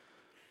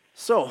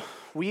So,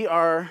 we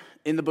are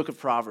in the book of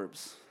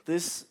Proverbs.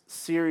 This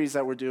series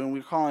that we're doing,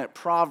 we're calling it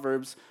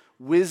Proverbs,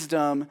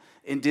 Wisdom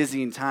in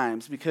Dizzying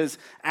Times. Because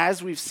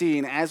as we've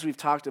seen, as we've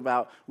talked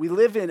about, we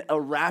live in a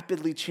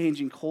rapidly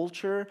changing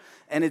culture,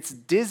 and it's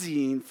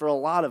dizzying for a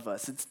lot of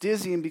us. It's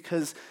dizzying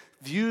because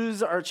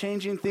views are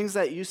changing. Things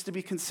that used to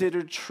be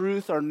considered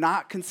truth are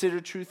not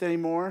considered truth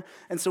anymore.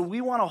 And so we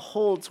want to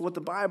hold to what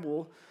the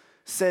Bible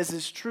says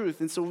is truth.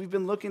 And so we've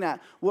been looking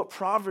at what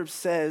Proverbs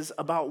says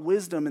about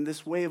wisdom and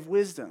this way of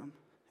wisdom.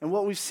 And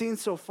what we've seen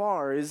so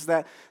far is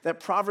that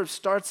Proverbs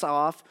starts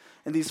off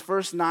in these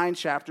first 9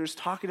 chapters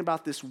talking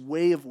about this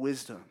way of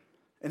wisdom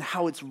and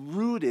how it's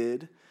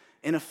rooted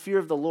in a fear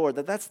of the Lord.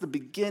 That's the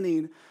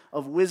beginning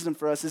of wisdom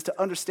for us, is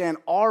to understand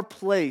our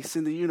place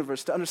in the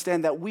universe, to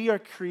understand that we are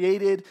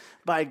created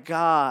by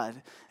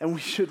God and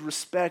we should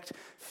respect,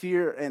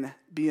 fear, and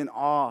be in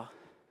awe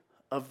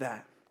of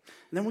that.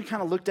 And then we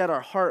kind of looked at our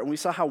heart and we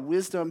saw how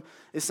wisdom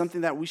is something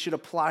that we should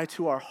apply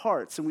to our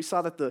hearts. And we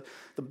saw that the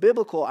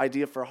biblical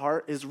idea for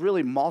heart is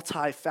really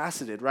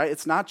multifaceted, right?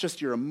 It's not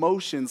just your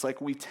emotions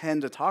like we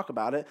tend to talk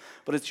about it,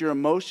 but it's your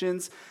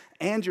emotions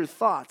and your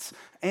thoughts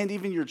and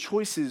even your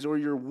choices or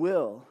your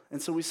will.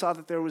 And so we saw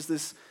that there was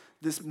this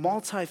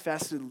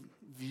multifaceted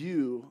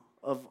view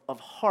of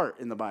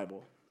heart in the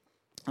Bible.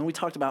 And we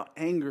talked about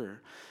anger,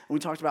 and we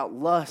talked about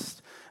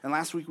lust, and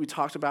last week we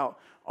talked about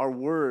our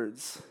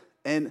words.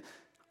 And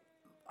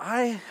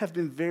I have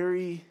been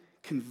very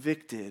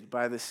convicted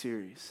by this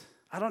series.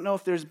 I don't know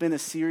if there's been a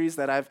series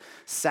that I've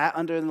sat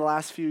under in the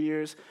last few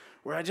years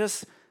where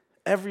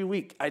every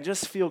week, I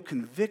just feel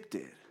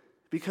convicted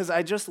because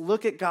I just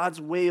look at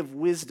God's way of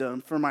wisdom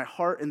for my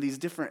heart in these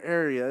different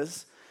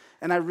areas,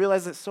 and I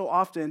realize that so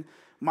often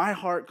my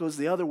heart goes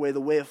the other way,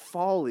 the way of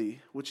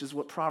folly, which is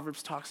what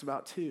Proverbs talks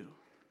about too.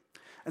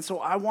 And so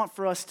I want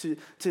for us to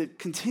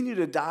continue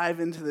to dive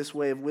into this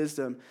way of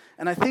wisdom.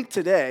 And I think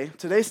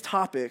today's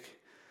topic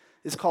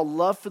is called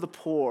Love for the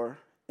Poor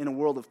in a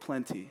World of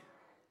Plenty.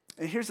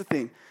 And here's the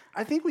thing.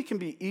 I think we can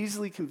be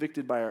easily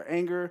convicted by our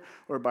anger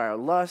or by our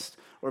lust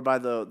or by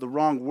the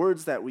wrong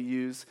words that we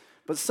use.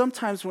 But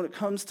sometimes when it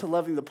comes to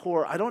loving the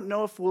poor, I don't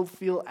know if we'll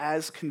feel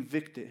as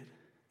convicted.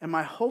 And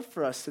my hope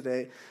for us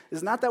today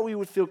is not that we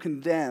would feel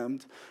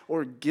condemned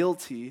or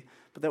guilty,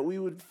 but that we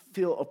would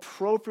feel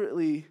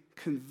appropriately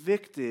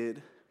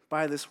convicted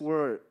by this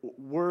word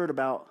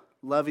about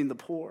loving the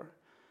poor.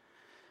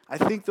 I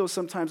think though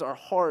sometimes our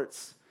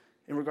hearts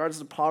in regards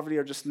to poverty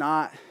are just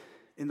not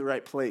in the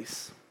right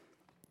place.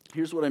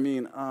 Here's what I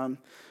mean.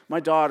 My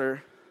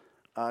daughter,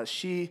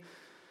 so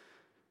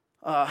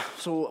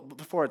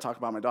before I talk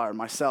about my daughter,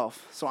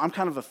 myself, so I'm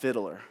kind of a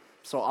fiddler.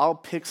 So I'll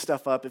pick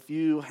stuff up. If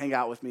you hang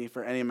out with me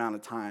for any amount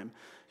of time,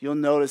 you'll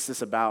notice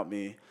this about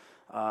me.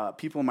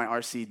 People in my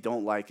RC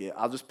don't like it.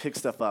 I'll just pick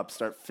stuff up,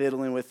 start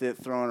fiddling with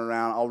it, throwing it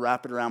around. I'll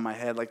wrap it around my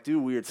head, do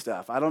weird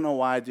stuff. I don't know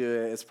why I do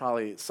it. It's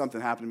probably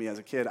something happened to me as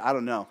a kid. I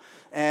don't know.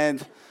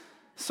 And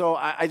so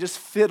I just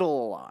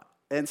fiddle a lot.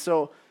 And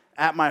so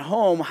at my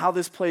home, how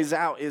this plays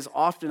out is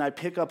often I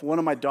pick up one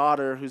of my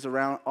daughter, who's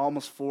around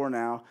almost 4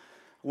 now,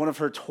 one of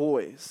her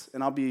toys,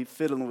 and I'll be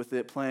fiddling with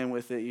it, playing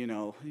with it,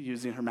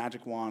 using her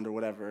magic wand or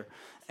whatever.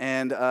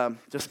 And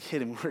just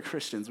kidding, we're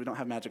Christians. We don't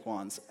have magic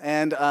wands.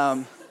 And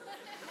they're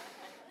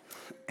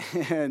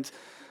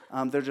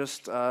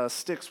just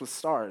sticks with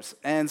stars.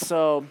 And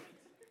so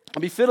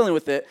I'll be fiddling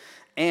with it,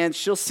 and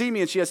she'll see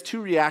me, and she has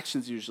 2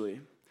 reactions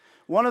usually.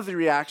 One of the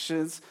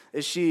reactions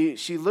is she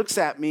looks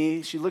at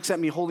me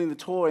holding the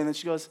toy, and then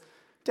she goes,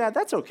 "Dad,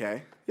 that's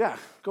okay. Yeah,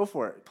 go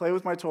for it. Play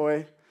with my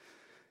toy.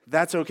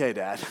 That's okay,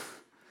 Dad."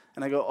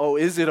 And I go, "Oh,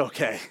 is it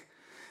okay?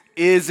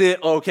 Is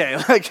it okay?"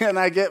 And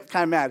I get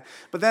kind of mad.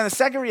 But then the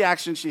second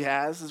reaction she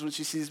has is when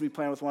she sees me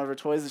playing with one of her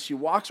toys, is she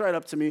walks right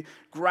up to me,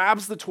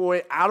 grabs the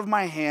toy out of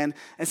my hand,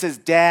 and says,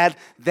 "Dad,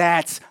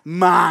 that's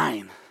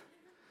mine."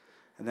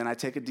 And then I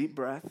take a deep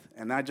breath,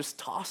 and I just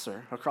toss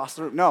her across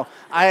the room. No,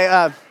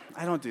 I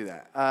don't do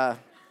that. I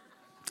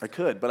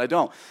could, but I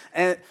don't.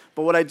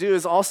 But what I do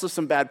is also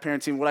some bad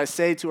parenting. What I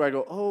say to her, I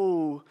go,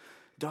 "Oh,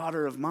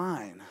 daughter of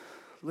mine,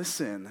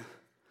 listen,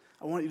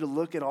 I want you to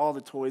look at all the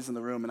toys in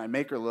the room." And I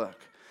make her look.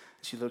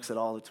 She looks at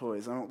all the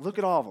toys. I don't, "Look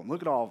at all of them.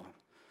 Look at all of them."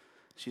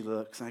 She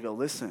looks, and I go,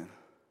 "Listen,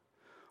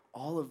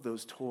 all of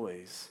those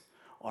toys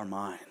are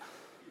mine.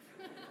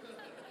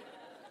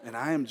 And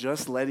I am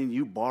just letting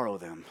you borrow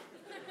them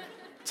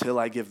till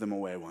I give them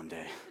away one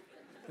day."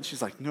 And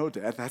she's like, "No,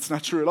 Dad, that's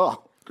not true at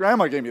all.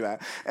 Grandma gave me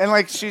that."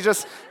 And she's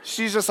just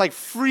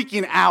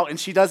freaking out, and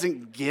she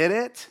doesn't get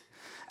it.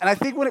 And I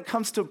think when it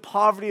comes to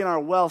poverty and our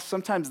wealth,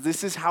 sometimes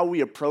this is how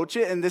we approach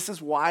it, and this is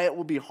why it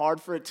will be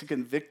hard for it to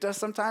convict us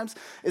sometimes,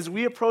 is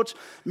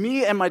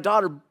me and my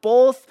daughter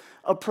both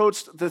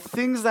approached the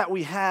things that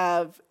we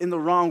have in the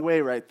wrong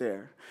way right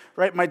there.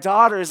 Right? My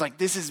daughter is like,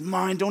 "This is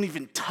mine, don't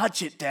even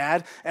touch it,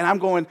 Dad." And I'm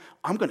going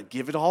to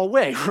give it all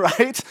away,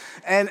 right?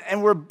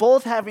 And we're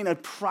both having a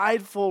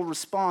prideful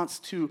response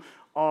to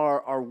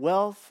our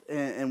wealth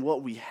and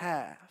what we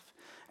have.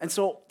 And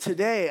so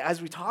today,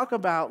 as we talk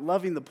about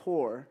loving the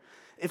poor,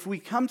 if we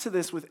come to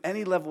this with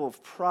any level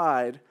of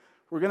pride,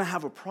 we're going to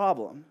have a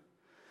problem.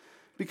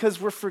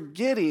 because we're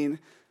forgetting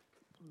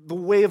the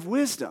way of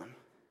wisdom.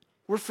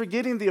 We're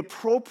forgetting the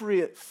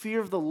appropriate fear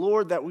of the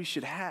Lord that we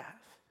should have.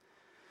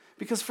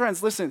 Because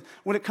friends, listen,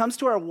 when it comes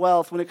to our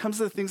wealth, when it comes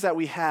to the things that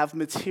we have,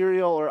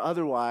 material or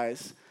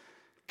otherwise,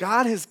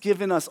 God has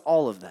given us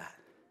all of that.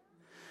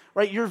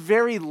 Right? Your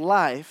very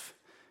life,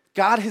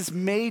 God has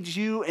made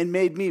you and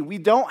made me. We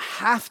don't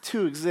have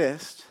to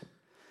exist,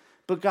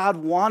 but God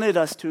wanted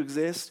us to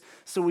exist,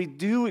 so we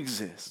do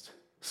exist.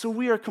 So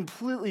we are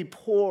completely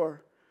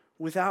poor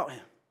without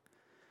him.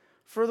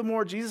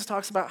 Furthermore, Jesus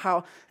talks about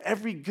how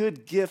every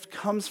good gift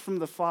comes from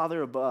the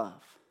Father above.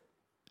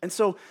 And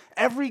so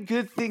every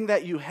good thing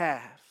that you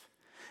have,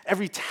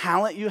 every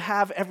talent you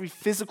have, every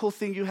physical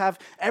thing you have,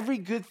 every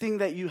good thing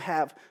that you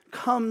have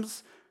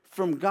comes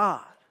from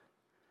God.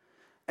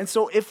 And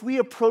so if we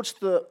approach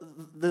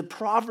the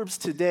Proverbs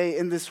today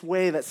in this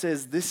way that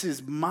says, this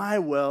is my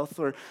wealth,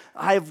 or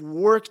I've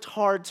worked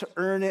hard to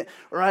earn it,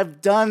 or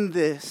I've done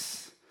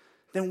this,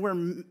 then we're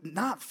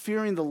not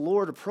fearing the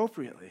Lord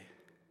appropriately.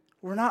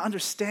 We're not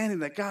understanding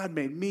that God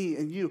made me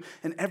and you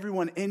and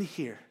everyone in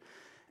here,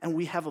 and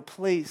we have a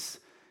place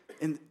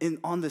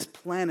on this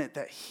planet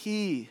that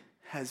he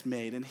has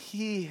made and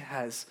he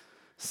has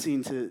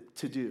seen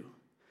to do.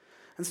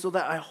 And so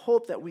that I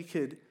hope that we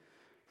could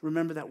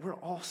remember that we're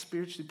all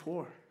spiritually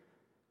poor.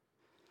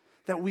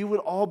 That we would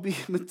all be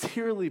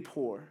materially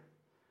poor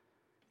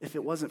if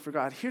it wasn't for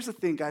God. Here's the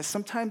thing, guys.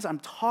 Sometimes I'm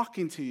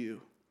talking to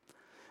you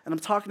and I'm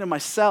talking to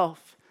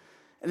myself,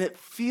 and it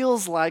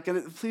feels like,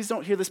 and please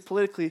don't hear this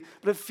politically,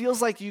 but it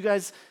feels like you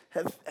guys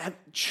have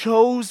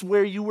chose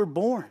where you were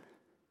born.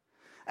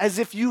 As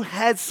if you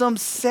had some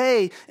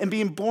say in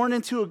being born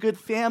into a good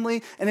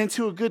family and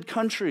into a good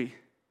country.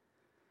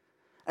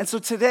 And so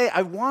today,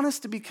 I want us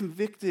to be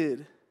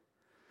convicted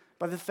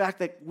by the fact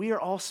that we are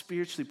all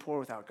spiritually poor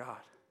without God.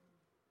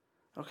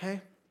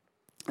 Okay?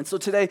 And so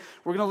today,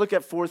 we're going to look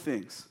at 4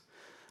 things.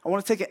 I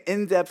want to take an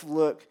in-depth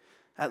look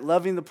at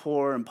loving the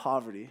poor and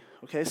poverty.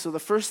 Okay? So the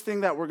first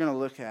thing that we're going to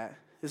look at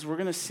is we're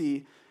going to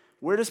see,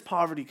 where does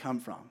poverty come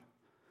from?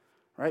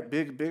 Right?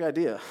 Big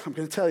idea, I'm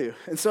going to tell you.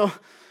 And so,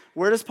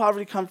 where does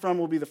poverty come from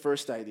will be the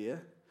first idea.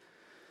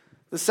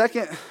 The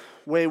second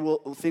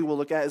thing we'll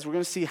look at is we're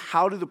going to see,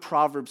 how do the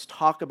Proverbs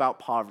talk about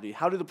poverty?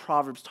 How do the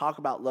Proverbs talk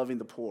about loving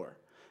the poor?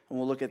 And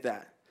we'll look at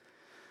that.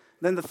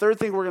 Then the third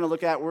thing we're going to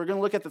look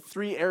at the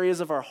 3 areas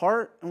of our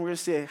heart, and we're going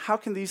to say, how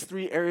can these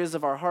 3 areas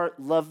of our heart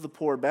love the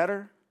poor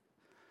better?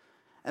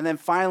 And then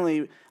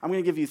finally, I'm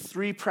going to give you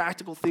 3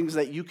 practical things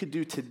that you could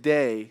do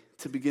today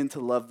to begin to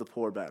love the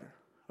poor better.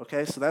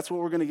 Okay, so that's what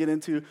we're going to get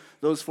into,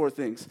 those 4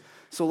 things.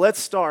 So let's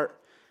start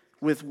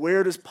with,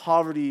 where does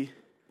poverty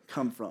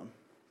come from?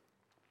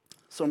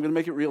 So I'm going to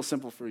make it real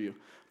simple for you.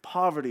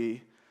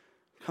 Poverty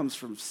comes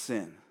from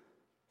sin.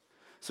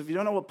 So if you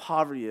don't know what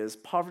poverty is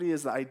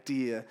the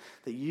idea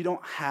that you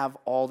don't have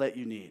all that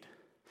you need,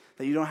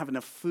 that you don't have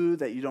enough food,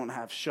 that you don't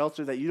have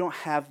shelter, that you don't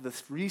have the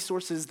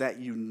resources that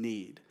you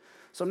need.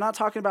 So I'm not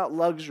talking about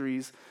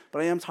luxuries,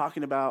 but I am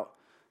talking about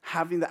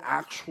having the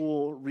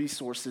actual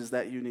resources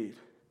that you need.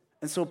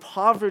 And so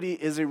poverty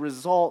is a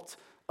result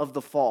of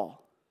the fall.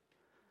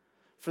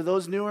 For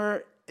those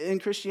newer in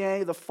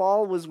Christianity, the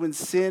fall was when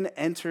sin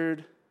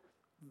entered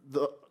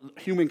the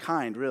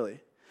humankind,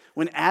 really.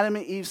 When Adam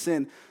and Eve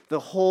sinned, the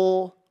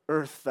whole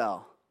earth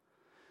fell.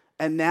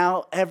 And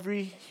now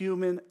every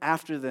human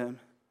after them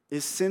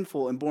is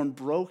sinful and born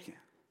broken.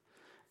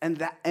 And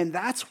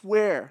that's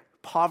where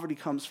poverty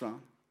comes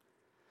from.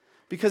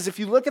 Because if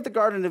you look at the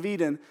Garden of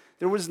Eden,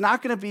 there was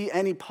not going to be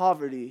any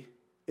poverty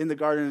in the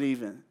Garden of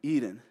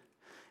Eden.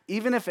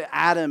 Even if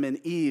Adam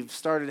and Eve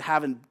started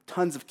having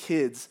tons of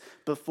kids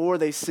before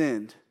they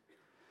sinned,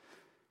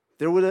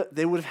 they would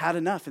have had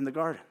enough in the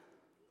garden.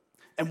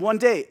 And one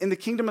day, in the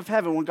kingdom of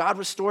heaven, when God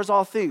restores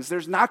all things,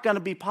 there's not going to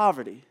be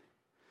poverty.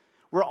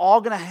 We're all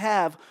going to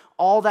have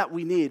all that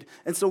we need.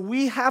 And so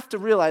we have to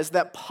realize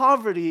that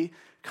poverty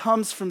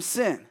comes from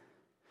sin.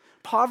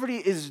 Poverty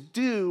is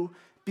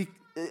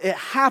it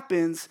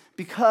happens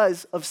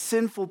because of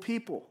sinful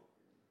people.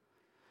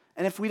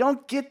 And if we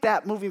don't get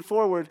that moving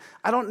forward,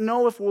 I don't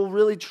know if we'll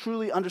really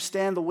truly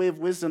understand the way of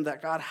wisdom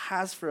that God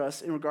has for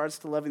us in regards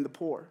to loving the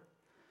poor.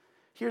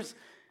 Here's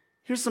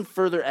some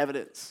further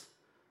evidence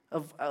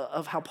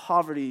of how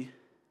poverty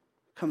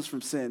comes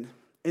from sin.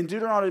 In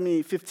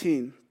Deuteronomy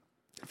 15,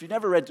 if you've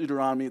never read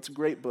Deuteronomy, it's a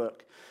great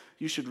book.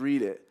 You should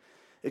read it.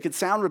 It could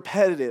sound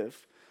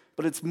repetitive,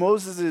 but it's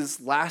Moses'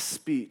 last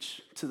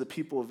speech to the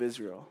people of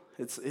Israel.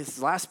 It's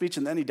his last speech,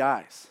 and then he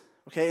dies.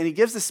 Okay, and he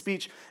gives this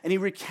speech, and he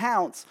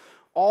recounts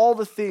all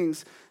the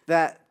things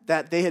that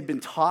they had been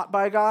taught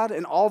by God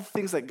and all the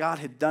things that God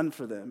had done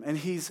for them. And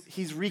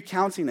he's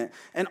recounting it.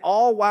 And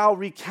all while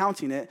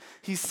recounting it,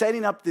 he's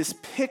setting up this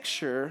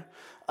picture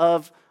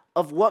of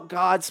what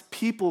God's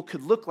people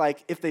could look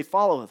like if they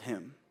followed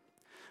him.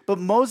 But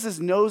Moses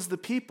knows the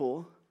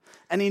people,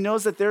 and he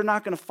knows that they're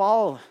not going to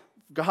follow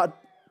God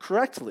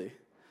correctly.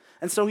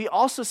 And so he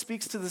also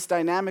speaks to this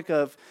dynamic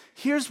of,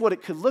 here's what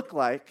it could look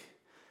like,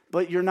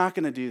 but you're not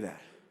going to do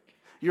that.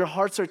 Your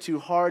hearts are too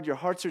hard. Your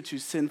hearts are too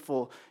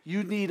sinful.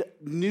 You need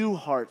new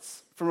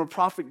hearts from a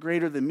prophet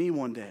greater than me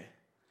one day.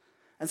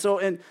 And so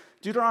in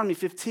Deuteronomy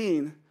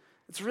 15,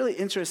 it's really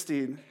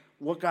interesting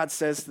what God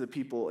says to the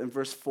people in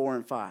verse 4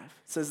 and 5. It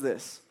says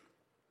this,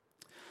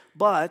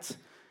 "But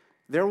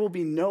there will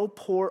be no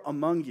poor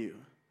among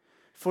you,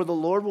 for the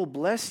Lord will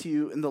bless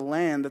you in the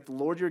land that the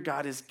Lord your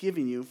God is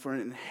giving you for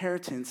an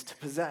inheritance to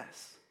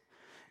possess.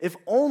 If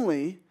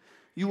only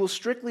you will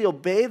strictly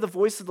obey the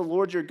voice of the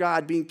Lord your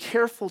God, being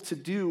careful to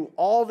do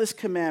all this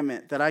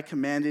commandment that I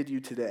commanded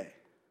you today."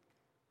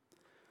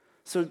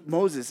 So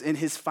Moses, in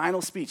his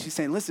final speech, he's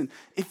saying, listen,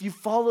 if you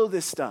follow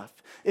this stuff,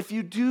 if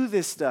you do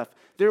this stuff,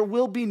 there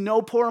will be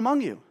no poor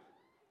among you.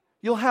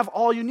 You'll have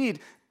all you need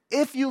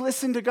if you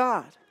listen to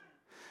God.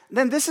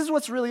 Then this is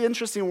what's really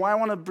interesting, why I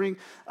want to bring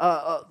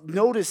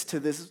notice to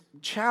this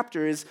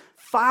chapter is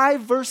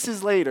 6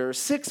 verses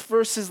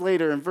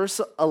later, in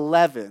verse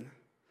 11,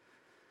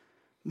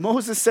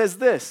 Moses says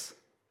this,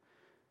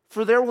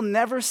 "For there will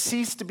never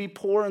cease to be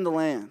poor in the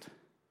land.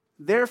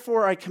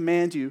 Therefore I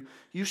command you,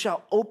 you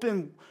shall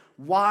open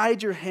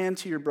wide your hand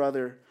to your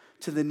brother,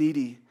 to the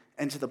needy,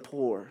 and to the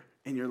poor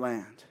in your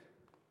land."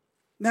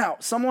 Now,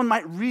 someone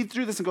might read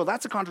through this and go,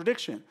 that's a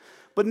contradiction.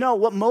 But no,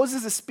 what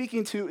Moses is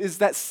speaking to is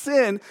that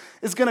sin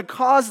is going to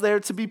cause there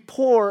to be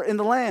poor in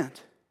the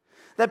land.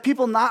 That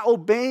people not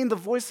obeying the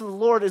voice of the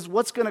Lord is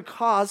what's going to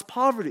cause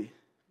poverty.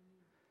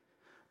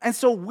 And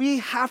so we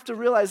have to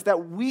realize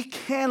that we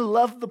can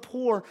love the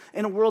poor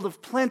in a world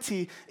of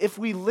plenty if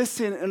we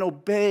listen and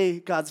obey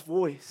God's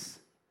voice.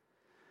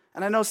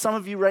 And I know some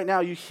of you right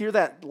now, you hear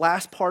that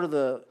last part of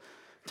the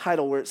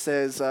title where it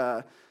says,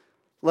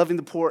 loving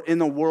the poor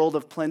in a world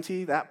of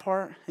plenty, that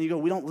part. And you go,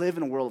 we don't live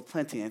in a world of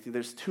plenty, Anthony.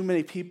 There's too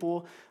many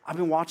people. I've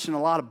been watching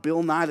a lot of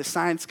Bill Nye the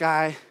Science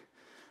Guy,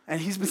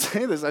 and he's been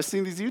saying this. I've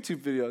seen these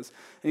YouTube videos.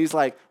 And he's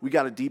like, we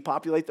got to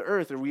depopulate the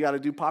earth, or we got to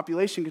do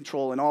population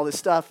control and all this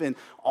stuff. And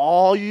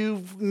all you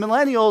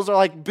millennials are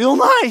like, Bill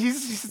Nye,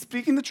 he's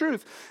speaking the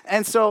truth.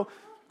 And so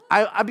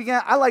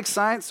I like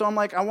science, so I'm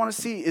like, I want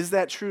to see, is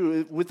that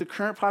true? With the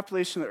current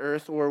population of the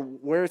earth, or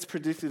where it's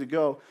predicted to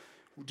go,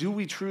 do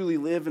we truly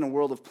live in a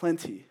world of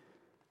plenty?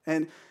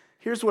 And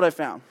here's what I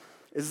found,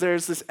 is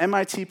there's this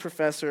MIT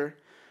professor,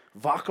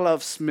 Vaclav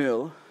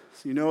Smil.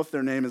 So you know if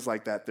their name is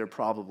like that, they're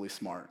probably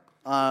smart.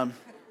 And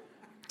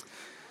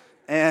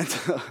it's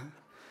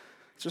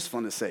just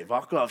fun to say,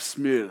 Vaclav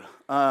Smil.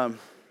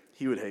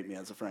 He would hate me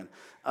as a friend.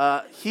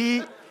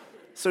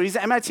 So he's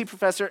an MIT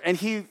professor, and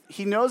he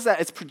knows that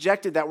it's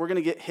projected that we're going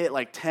to get hit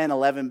like 10,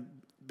 11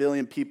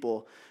 billion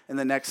people in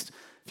the next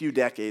few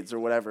decades or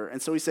whatever.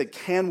 And so he said,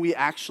 can we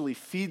actually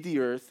feed the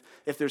earth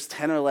if there's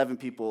 10 or 11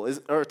 people,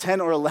 or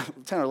 10 or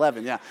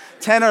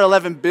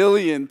 11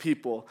 billion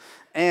people.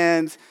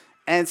 And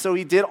so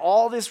he did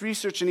all this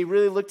research, and he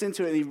really looked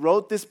into it, and he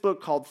wrote this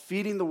book called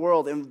Feeding the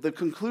World. And the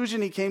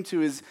conclusion he came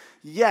to is,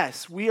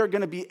 yes, we are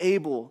going to be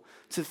able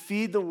to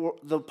feed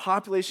the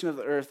population of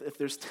the earth if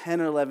there's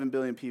 10 or 11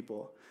 billion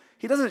people.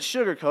 He doesn't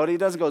sugarcoat it. He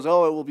doesn't go,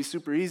 oh, it will be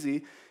super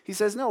easy. He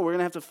says, no, we're going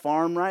to have to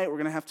farm right. We're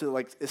going to have to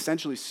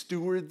essentially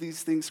steward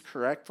these things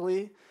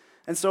correctly.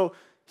 And so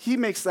he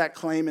makes that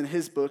claim in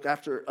his book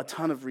after a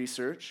ton of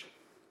research.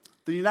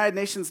 The United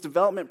Nations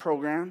Development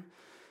Program,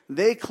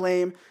 they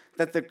claim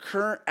that the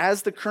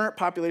current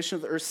population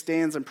of the earth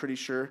stands, I'm pretty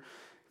sure,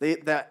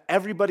 that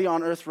everybody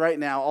on earth right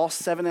now, all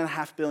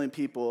 7.5 billion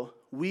people,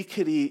 we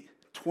could eat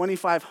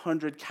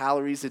 2,500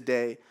 calories a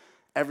day,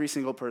 every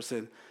single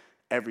person,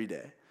 every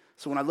day.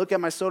 So when I look at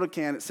my soda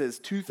can, it says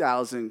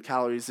 2,000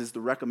 calories is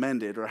the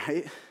recommended,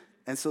 right?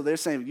 And so they're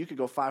saying you could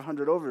go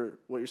 500 over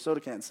what your soda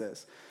can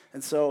says.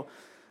 And so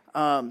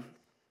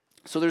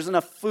there's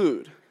enough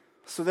food.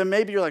 So then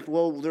maybe you're like,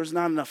 well, there's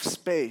not enough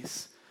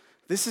space.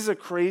 This is a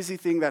crazy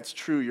thing that's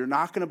true. You're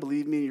not going to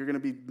believe me. You're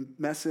going to be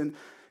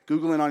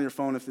Googling on your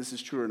phone if this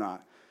is true or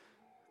not.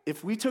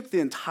 If we took the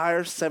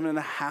entire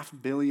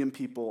 7.5 billion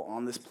people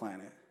on this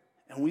planet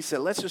and we said,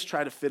 let's just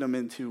try to fit them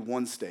into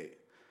one state.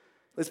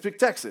 Let's pick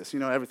Texas. You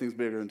know, everything's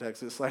bigger in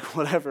Texas, like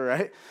whatever,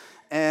 right?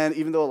 And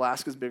even though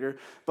Alaska's bigger.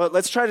 But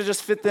let's try to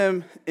just fit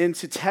them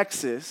into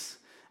Texas.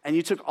 And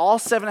you took all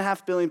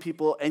 7.5 billion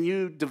people and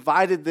you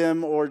divided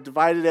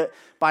it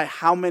by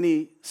how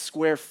many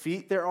square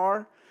feet there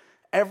are.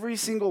 Every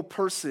single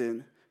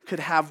person could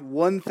have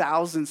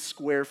 1,000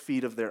 square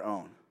feet of their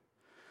own.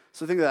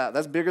 So think of that.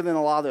 That's bigger than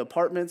a lot of the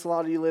apartments a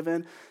lot of you live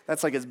in.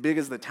 That's like as big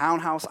as the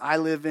townhouse I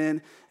live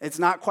in. It's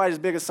not quite as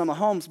big as some of the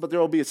homes, but there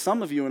will be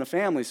some of you in a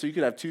family, so you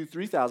could have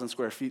 2,000-3,000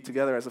 square feet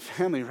together as a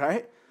family,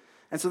 right?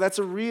 And so that's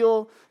a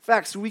real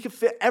fact. So we could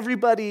fit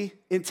everybody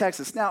in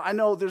Texas. Now, I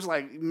know there's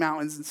like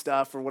mountains and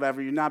stuff or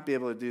whatever. You're not be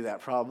able to do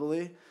that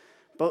probably.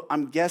 But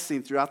I'm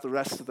guessing throughout the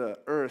rest of the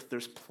earth,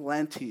 there's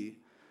plenty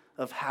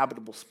of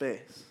habitable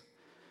space.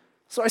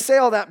 So I say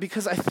all that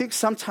because I think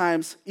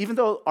sometimes, even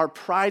though our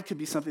pride could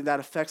be something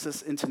that affects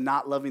us into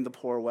not loving the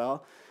poor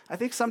well, I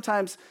think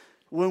sometimes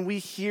when we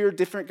hear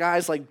different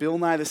guys like Bill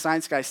Nye the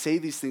Science Guy say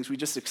these things, we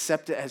just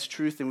accept it as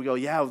truth and we go,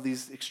 yeah, well,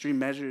 these extreme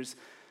measures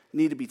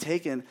need to be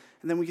taken.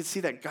 And then we can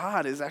see that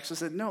God has actually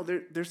said, no,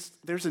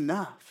 there's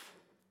enough.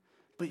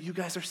 but you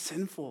guys are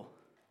sinful.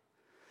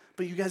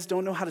 But you guys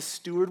don't know how to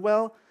steward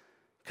well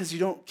because you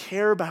don't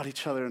care about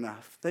each other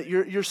enough, that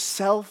you're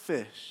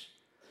selfish.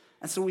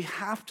 And so we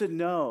have to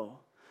know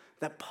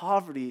that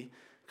poverty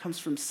comes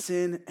from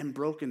sin and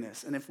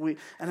brokenness.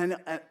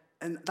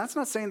 And that's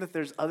not saying that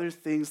there's other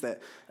things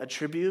that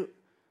attribute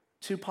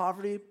to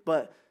poverty,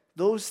 but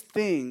those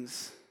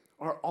things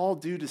are all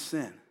due to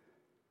sin.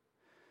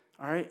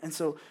 All right? And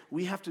so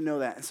we have to know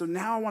that. And so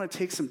now I want to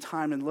take some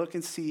time and look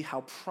and see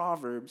how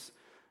Proverbs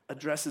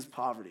addresses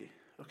poverty,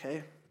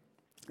 okay?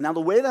 Now, the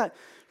way that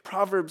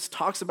Proverbs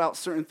talks about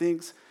certain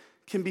things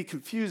can be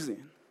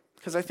confusing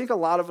because I think a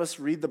lot of us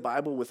read the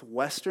Bible with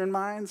Western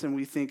minds and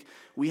we think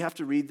we have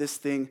to read this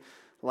thing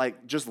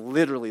like just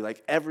literally,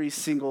 like every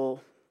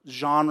single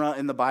genre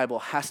in the Bible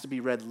has to be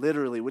read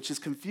literally, which is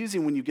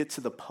confusing when you get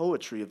to the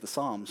poetry of the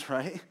Psalms,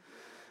 right?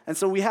 And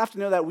so we have to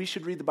know that we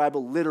should read the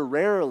Bible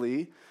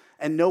literarily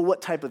and know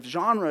what type of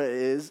genre it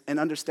is and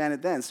understand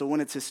it then. So when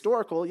it's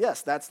historical,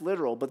 yes, that's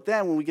literal. But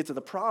then when we get to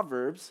the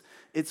Proverbs,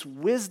 it's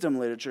wisdom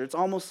literature. It's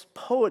almost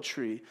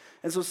poetry.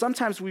 And so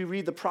sometimes we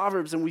read the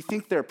Proverbs and we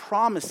think they're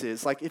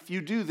promises. Like, if you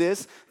do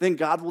this, then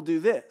God will do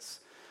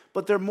this.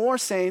 But they're more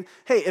saying,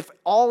 hey, if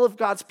all of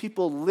God's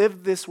people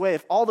live this way,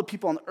 if all the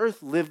people on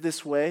earth live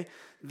this way,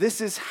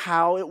 this is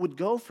how it would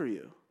go for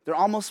you. They're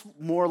almost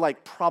more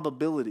like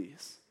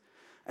probabilities.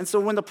 And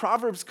so when the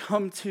Proverbs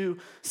come to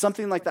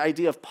something like the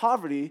idea of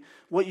poverty,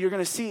 what you're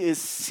going to see is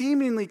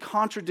seemingly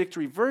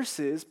contradictory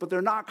verses, but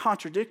they're not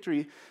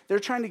contradictory. They're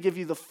trying to give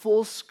you the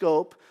full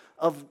scope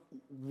of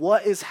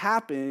what is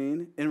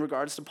happening in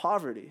regards to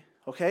poverty,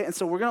 okay? And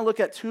so we're going to look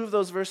at two of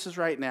those verses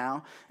right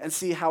now and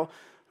see how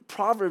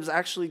Proverbs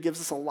actually gives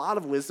us a lot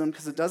of wisdom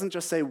because it doesn't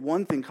just say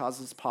one thing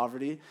causes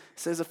poverty, it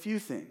says a few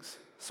things.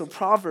 So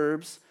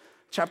Proverbs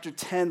chapter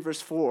 10,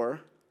 verse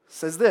 4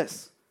 says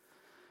this.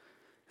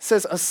 It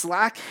says, a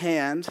slack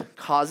hand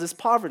causes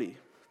poverty,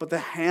 but the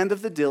hand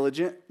of the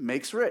diligent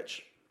makes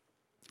rich.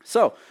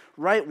 So,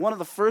 right, one of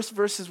the first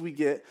verses we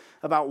get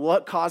about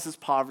what causes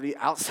poverty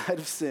outside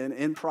of sin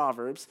in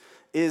Proverbs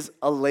is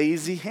a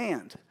lazy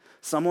hand.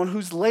 Someone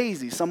who's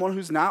lazy, someone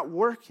who's not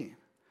working.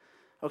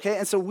 Okay,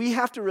 and so we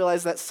have to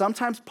realize that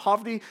sometimes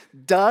poverty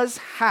does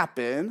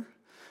happen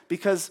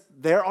because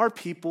there are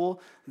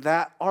people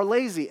that are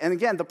lazy. And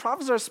again, the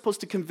Proverbs are supposed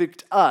to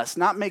convict us,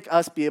 not make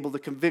us be able to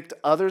convict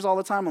others all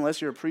the time,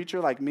 unless you're a preacher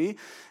like me.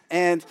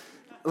 And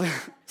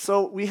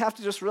so we have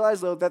to just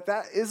realize, though, that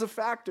that is a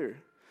factor.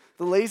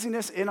 The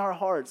laziness in our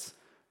hearts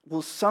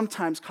will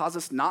sometimes cause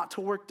us not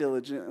to work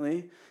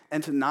diligently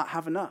and to not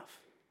have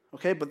enough.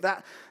 Okay, but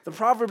the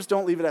Proverbs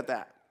don't leave it at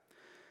that.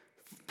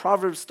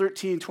 Proverbs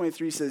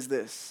 13:23 says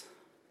this,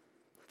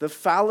 the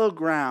fallow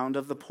ground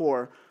of the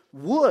poor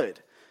would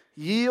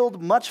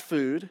yield much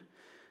food,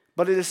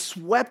 but it is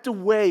swept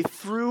away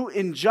through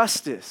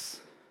injustice.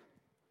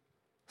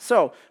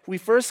 So we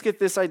first get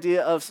this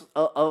idea of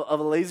a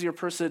lazier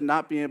person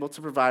not being able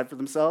to provide for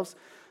themselves,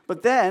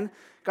 but then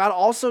God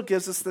also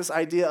gives us this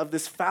idea of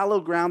this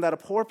fallow ground that a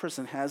poor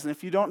person has. And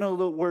if you don't know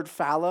the word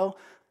fallow,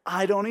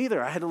 I don't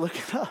either. I had to look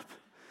it up.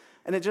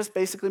 And it just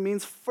basically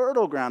means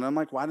fertile ground. And I'm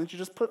like, why didn't you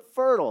just put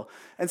fertile?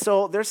 And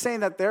so they're saying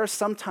that there are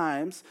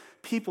sometimes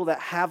people that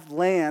have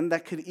land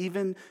that could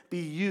even be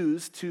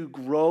used to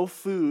grow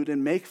food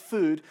and make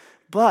food.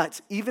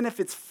 But even if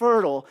it's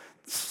fertile,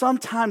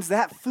 sometimes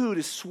that food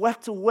is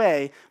swept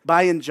away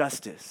by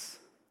injustice.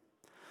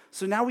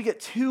 So now we get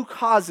two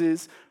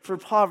causes for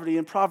poverty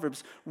in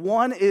Proverbs.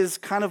 One is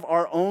kind of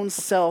our own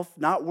self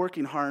not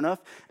working hard enough.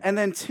 And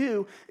then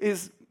two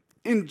is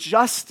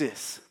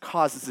injustice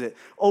causes it.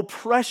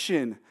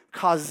 Oppression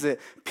causes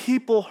it.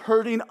 People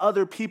hurting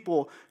other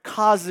people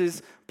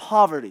causes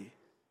poverty.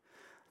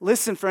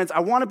 Listen, friends,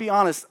 I want to be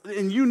honest,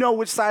 and you know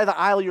which side of the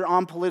aisle you're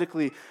on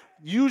politically.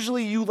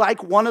 Usually you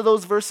like one of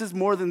those verses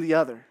more than the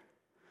other.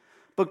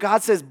 But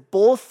God says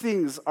both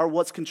things are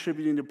what's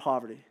contributing to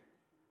poverty.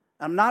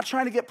 I'm not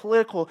trying to get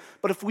political,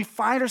 but if we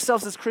find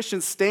ourselves as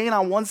Christians staying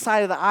on one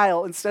side of the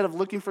aisle instead of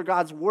looking for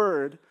God's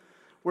word,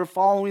 we're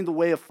following the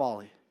way of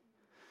folly.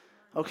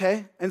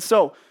 Okay? And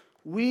so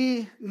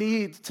we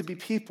need to be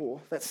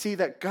people that see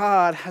that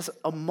God has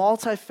a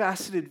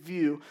multifaceted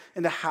view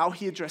into how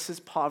he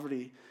addresses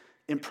poverty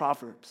in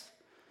Proverbs.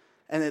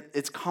 And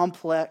it's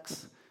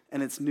complex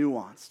and it's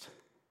nuanced.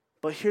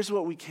 But here's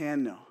what we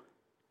can know.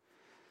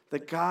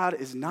 That God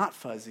is not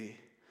fuzzy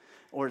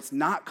or it's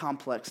not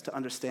complex to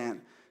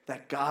understand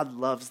that God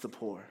loves the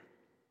poor.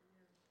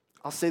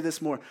 I'll say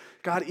this more.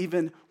 God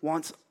even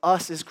wants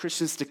us as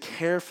Christians to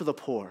care for the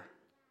poor.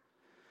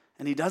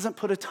 And he doesn't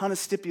put a ton of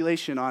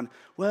stipulation on,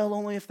 well,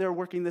 only if they're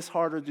working this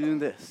hard or doing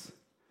this.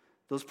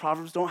 Those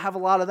Proverbs don't have a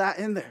lot of that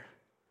in there.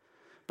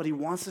 But he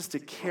wants us to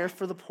care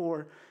for the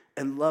poor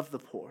and love the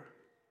poor.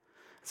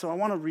 So I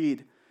want to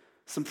read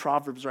some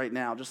Proverbs right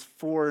now, just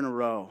 4 in a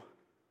row,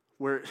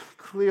 where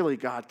clearly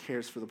God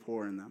cares for the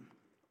poor in them.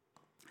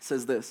 It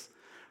says this,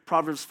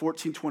 Proverbs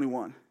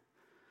 14:21.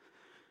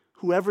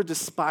 Whoever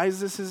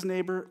despises his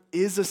neighbor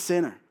is a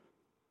sinner,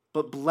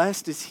 but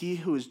blessed is he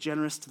who is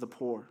generous to the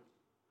poor.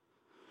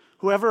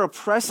 Whoever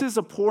oppresses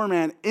a poor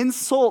man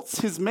insults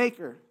his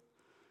maker,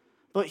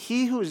 but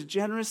he who is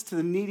generous to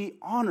the needy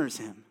honors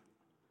him.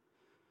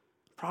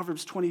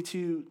 Proverbs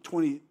 22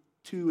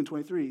 and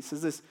 23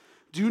 says this,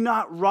 do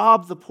not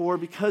rob the poor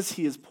because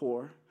he is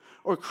poor,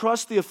 or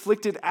crush the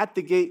afflicted at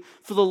the gate,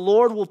 for the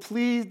Lord will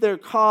plead their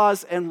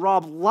cause and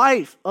rob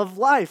life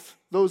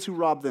those who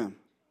rob them.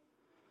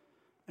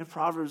 And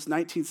Proverbs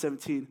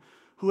 19:17,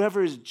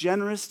 whoever is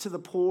generous to the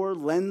poor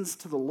lends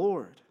to the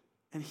Lord,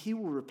 and he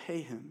will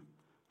repay him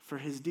for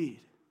his deed.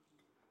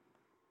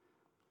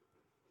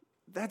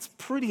 That's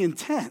pretty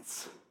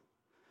intense.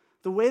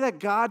 The way that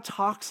God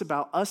talks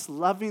about us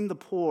loving the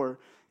poor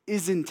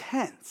is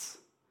intense.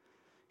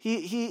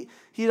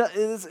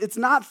 It's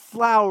not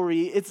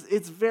flowery,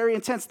 it's very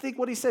intense. Think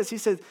what he says. He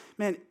says,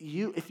 man,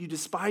 if you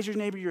despise your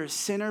neighbor, you're a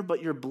sinner, but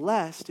you're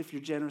blessed if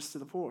you're generous to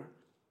the poor.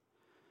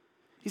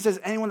 He says,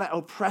 anyone that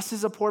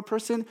oppresses a poor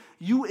person,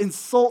 you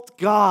insult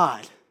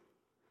God.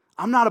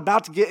 I'm not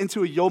about to get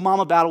into a yo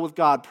mama battle with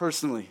God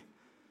personally.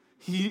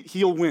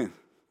 He'll win.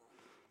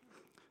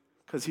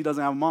 Because he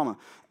doesn't have a mama.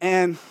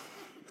 And,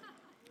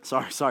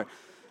 sorry.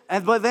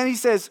 But then he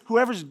says,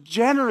 whoever's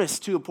generous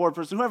to a poor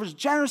person,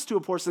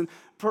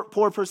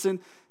 poor person,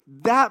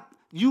 that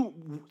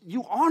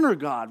you honor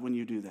God when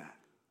you do that.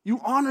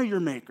 You honor your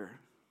maker.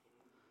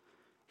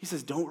 He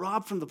says, don't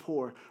rob from the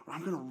poor, or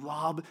I'm going to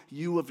rob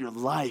you of your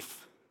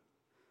life.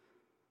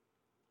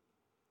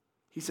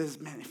 He says,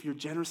 man, if you're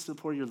generous to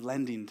the poor, you're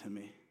lending to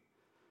me,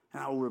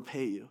 and I will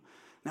repay you.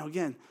 Now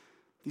again,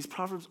 these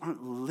proverbs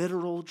aren't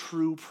literal,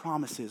 true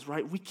promises,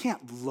 right? We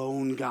can't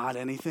loan God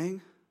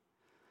anything.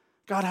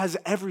 God has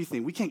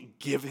everything. We can't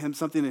give him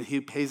something and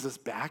he pays us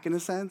back in a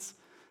sense.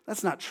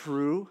 That's not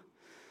true.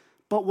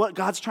 But what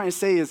God's trying to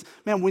say is,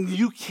 man, when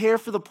you care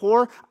for the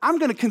poor, I'm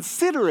going to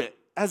consider it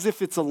as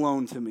if it's a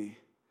loan to me.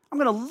 I'm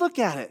going to look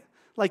at it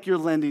like you're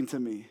lending to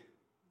me.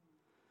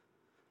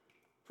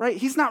 Right?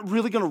 He's not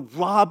really going to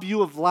rob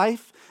you of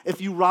life if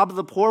you rob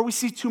the poor. We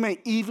see too many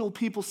evil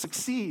people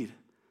succeed.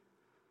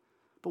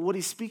 But what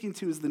he's speaking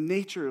to is the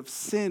nature of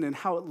sin and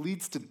how it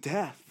leads to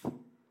death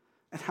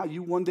and how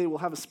you one day will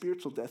have a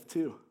spiritual death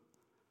too.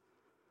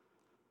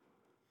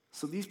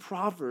 So these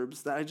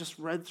proverbs that I just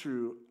read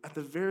through, at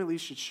the very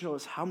least, should show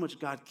us how much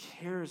God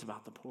cares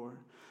about the poor and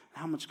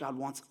how much God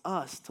wants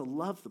us to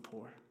love the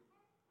poor.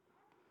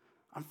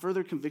 I'm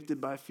further convicted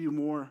by a few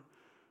more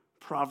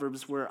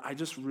proverbs where I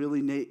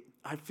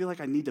feel like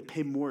I need to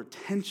pay more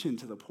attention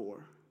to the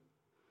poor.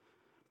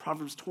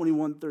 Proverbs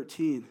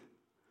 21:13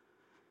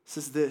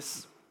 says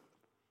this,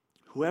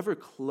 whoever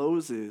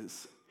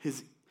closes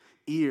his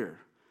ear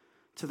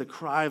to the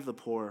cry of the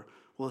poor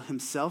will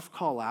himself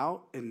call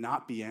out and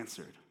not be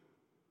answered.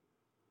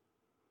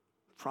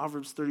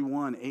 Proverbs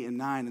 31:8 and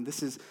 9, and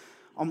this is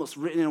almost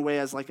written in a way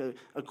as like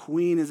a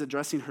queen is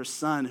addressing her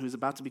son who's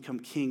about to become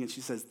king, and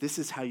she says, this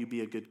is how you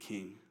be a good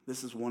king.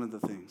 This is one of the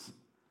things.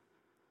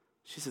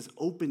 She says,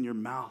 open your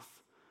mouth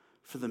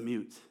for the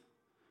mute,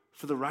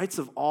 for the rights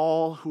of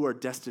all who are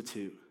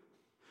destitute.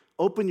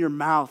 Open your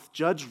mouth,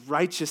 judge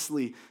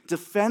righteously,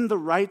 defend the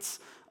rights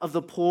of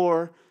the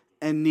poor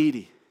and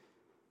needy.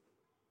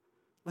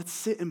 Let's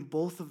sit in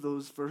both of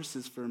those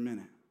verses for a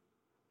minute.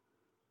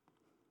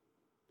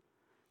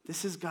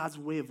 This is God's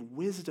way of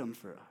wisdom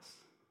for us.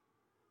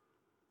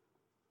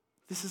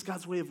 This is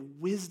God's way of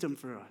wisdom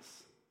for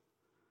us.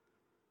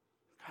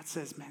 God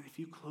says, man, if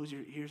you close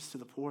your ears to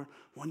the poor,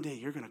 one day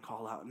you're going to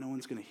call out and no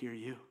one's going to hear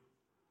you.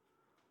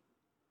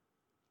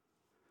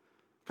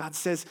 God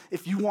says,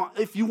 if you want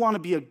to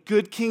be a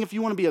good king, if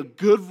you want to be a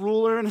good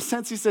ruler, in a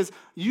sense, he says,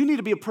 you need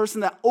to be a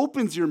person that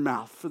opens your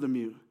mouth for the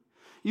mute.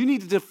 You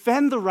need to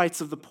defend the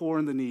rights of the poor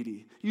and the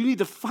needy. You need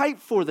to fight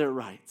for their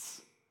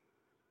rights.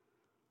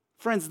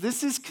 Friends,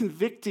 this is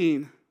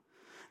convicting,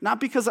 not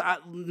because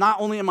not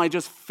only am I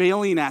just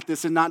failing at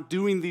this and not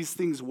doing these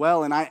things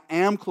well, and I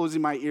am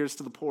closing my ears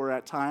to the poor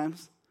at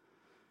times,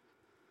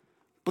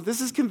 but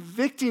this is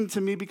convicting to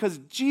me because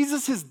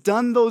Jesus has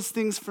done those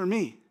things for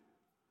me.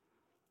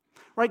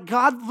 Right?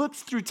 God looked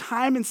through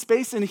time and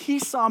space and he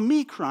saw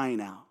me crying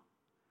out.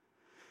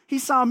 He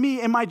saw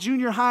me in my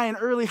junior high and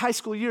early high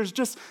school years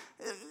just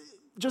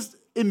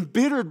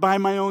embittered by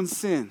my own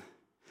sin,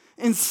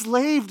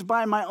 enslaved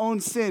by my own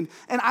sin.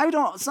 And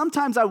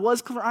sometimes I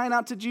was crying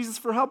out to Jesus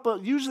for help,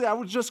 but usually I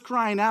was just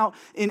crying out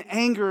in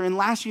anger and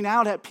lashing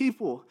out at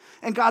people.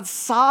 And God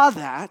saw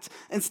that.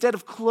 Instead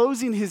of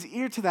closing his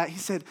ear to that, he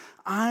said,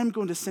 I'm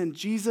going to send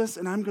Jesus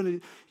and I'm going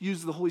to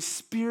use the Holy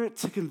Spirit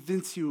to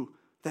convince you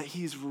that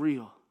he's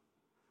real.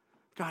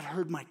 God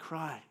heard my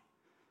cry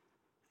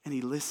and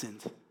he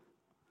listened.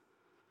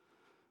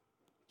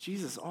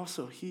 Jesus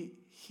also, he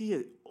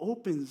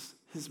opens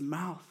his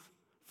mouth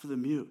for the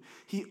mute.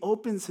 He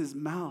opens his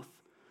mouth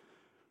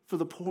for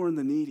the poor and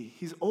the needy.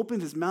 He's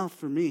opened his mouth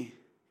for me.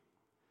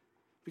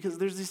 Because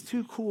there's these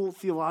two cool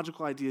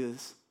theological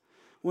ideas.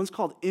 One's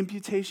called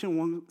imputation,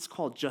 one's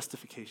called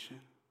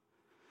justification.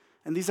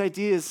 And these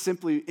ideas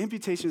simply,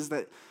 imputation is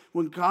that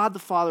when God the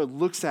Father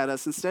looks at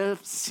us, instead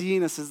of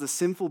seeing us as the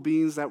sinful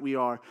beings that we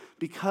are,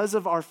 because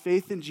of our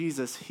faith in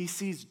Jesus, he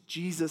sees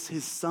Jesus,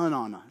 his son,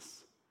 on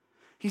us.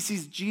 He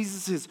sees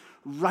Jesus'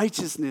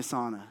 righteousness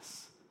on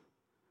us.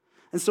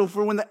 And so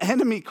for when the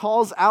enemy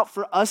calls out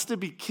for us to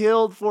be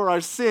killed for our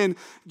sin,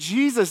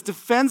 Jesus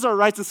defends our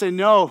rights and says,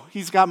 no,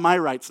 he's got my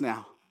rights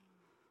now.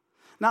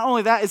 Not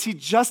only that, is he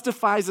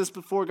justifies us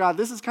before God.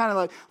 This is kind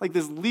of like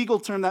this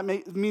legal term that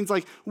means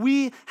like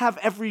we have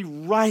every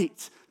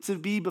right to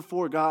be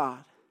before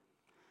God.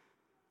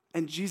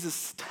 And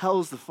Jesus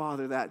tells the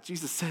Father that.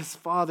 Jesus says,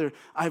 Father,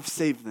 I've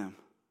saved them.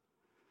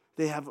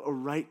 They have a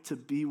right to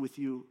be with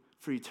you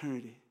for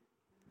eternity.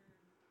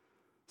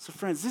 So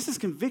friends, this is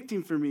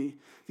convicting for me.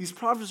 These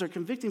proverbs are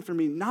convicting for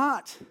me,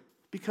 not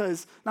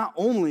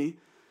only,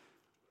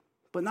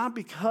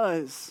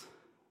 because,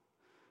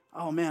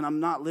 oh man, I'm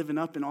not living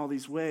up in all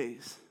these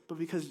ways, but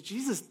because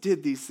Jesus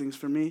did these things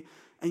for me,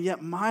 and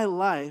yet my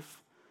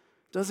life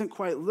doesn't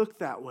quite look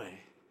that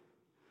way.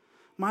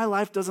 My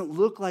life doesn't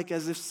look like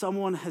as if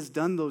someone has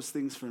done those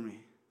things for me.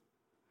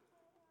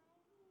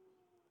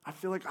 I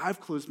feel like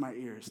I've closed my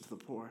ears to the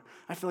poor.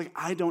 I feel like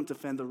I don't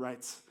defend the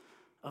rights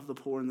of the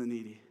poor and the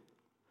needy.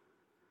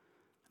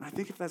 And I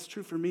think if that's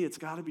true for me, it's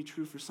got to be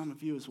true for some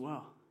of you as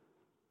well.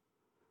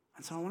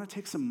 And so I want to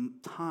take some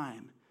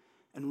time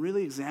and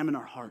really examine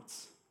our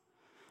hearts.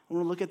 I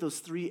want to look at those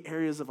 3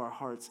 areas of our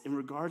hearts in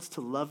regards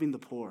to loving the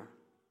poor.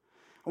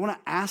 I want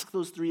to ask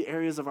those 3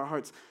 areas of our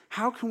hearts,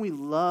 how can we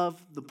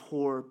love the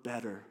poor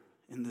better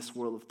in this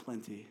world of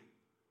plenty?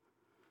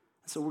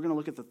 So we're going to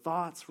look at the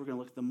thoughts, we're going to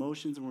look at the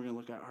emotions, and we're going to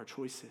look at our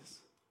choices.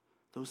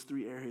 Those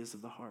 3 areas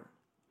of the heart.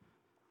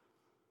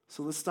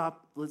 So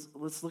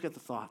let's look at the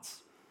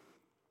thoughts.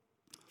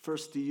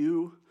 First,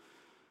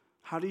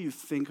 how do you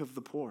think of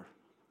the poor?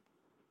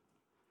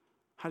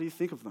 How do you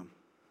think of them?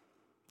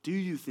 Do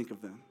you think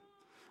of them?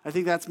 I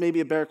think that's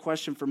maybe a better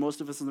question for most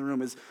of us in the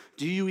room is,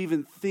 do you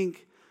even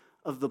think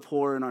of the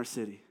poor in our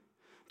city?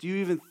 Do you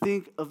even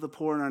think of the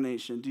poor in our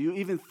nation? Do you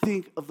even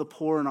think of the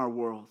poor in our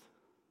world?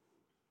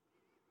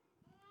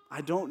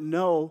 I don't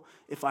know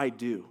if I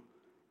do.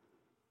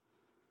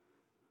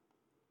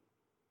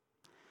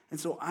 And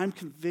so I'm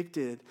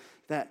convicted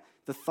that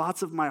the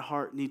thoughts of my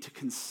heart need to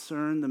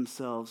concern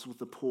themselves with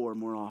the poor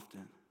more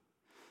often.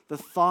 The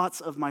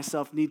thoughts of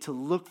myself need to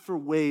look for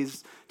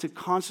ways to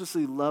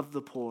consciously love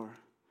the poor.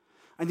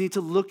 I need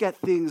to look at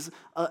things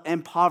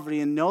and poverty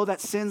and know that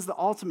sin's the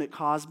ultimate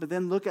cause, but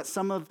then look at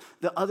some of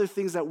the other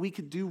things that we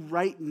could do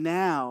right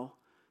now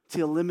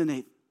to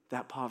eliminate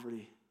that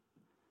poverty.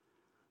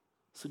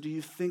 So do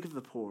you think of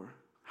the poor?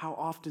 How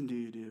often do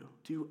you do?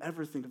 Do you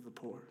ever think of the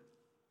poor?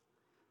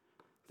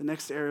 The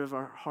next area of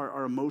our heart,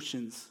 our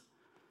emotions.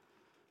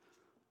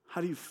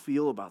 How do you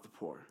feel about the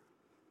poor?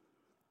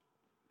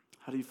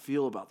 How do you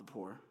feel about the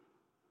poor?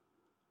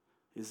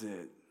 Is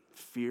it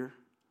fear?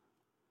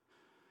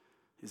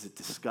 Is it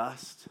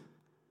disgust?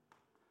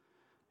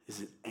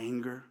 Is it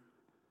anger?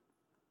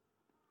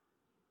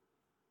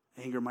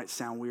 Anger might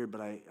sound weird, but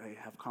I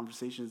have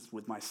conversations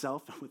with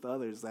myself and with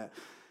others that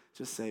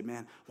just say,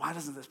 man, why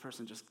doesn't this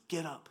person just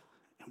get up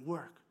and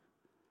work?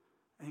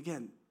 And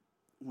again,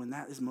 when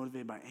that is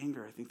motivated by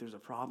anger, I think there's a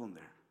problem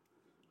there.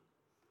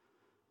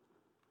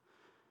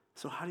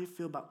 So how do you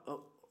feel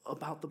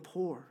about the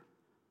poor?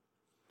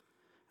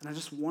 And I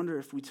just wonder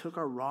if we took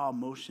our raw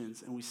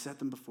emotions and we set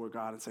them before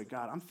God and said,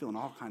 God, I'm feeling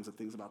all kinds of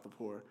things about the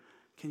poor.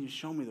 Can you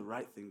show me the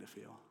right thing to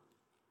feel?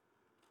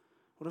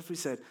 What if we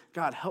said,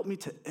 God, help me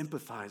to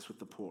empathize with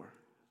the poor?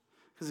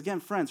 Because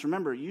again, friends,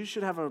 remember, you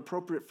should have an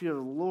appropriate fear of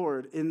the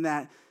Lord in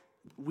that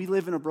we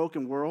live in a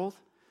broken world,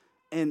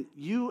 and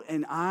you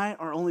and I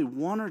are only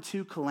 1 or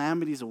 2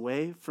 calamities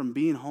away from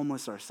being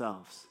homeless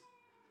ourselves.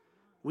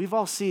 We've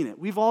all seen it.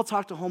 We've all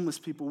talked to homeless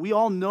people. We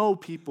all know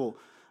people,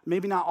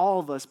 maybe not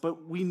all of us,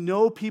 but we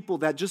know people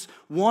that just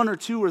 1 or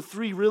 2 or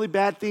 3 really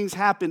bad things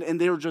happened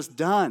and they were just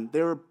done.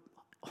 They were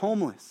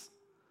homeless.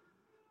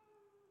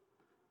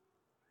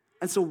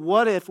 And so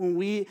what if when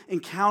we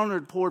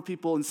encountered poor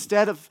people,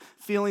 instead of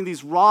feeling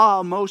these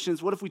raw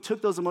emotions, what if we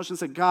took those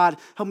emotions and said, God,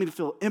 help me to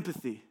feel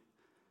empathy?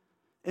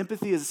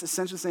 Empathy is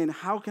essentially saying,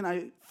 how can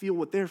I feel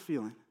what they're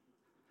feeling?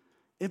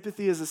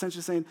 Empathy is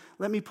essentially saying,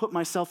 let me put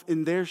myself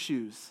in their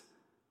shoes.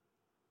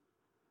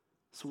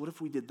 So what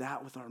if we did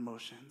that with our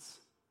emotions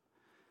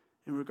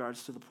in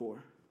regards to the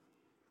poor?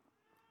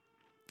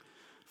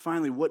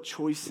 Finally, what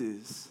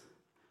choices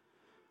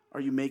are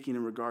you making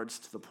in regards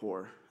to the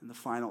poor in the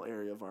final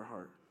area of our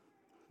heart?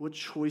 What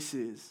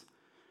choices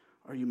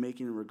are you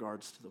making in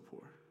regards to the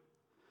poor?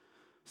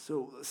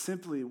 So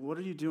simply, what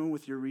are you doing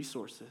with your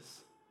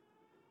resources?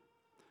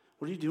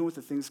 What are you doing with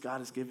the things God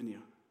has given you?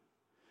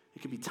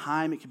 It could be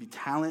time, it could be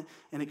talent,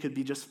 and it could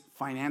be just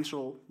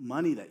financial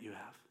money that you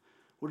have.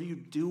 What are you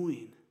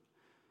doing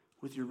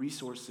with your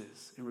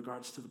resources in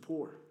regards to the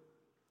poor?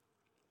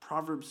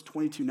 Proverbs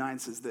 22:9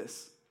 says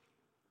this,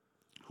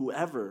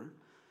 whoever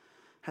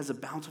has a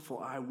bountiful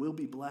eye will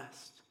be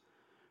blessed,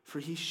 for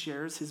he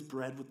shares his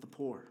bread with the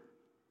poor.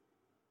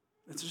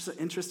 It's just an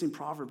interesting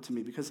proverb to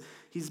me because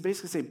he's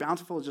basically saying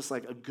bountiful is just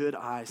like a good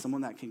eye,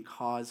 someone that can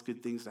cause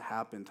good things to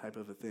happen type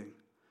of a thing.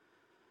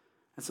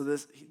 And so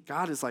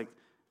God is like,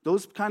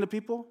 those kind of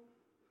people,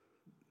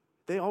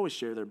 they always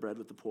share their bread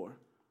with the poor.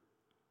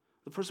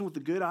 the person with the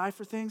good eye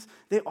for things,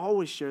 they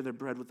always share their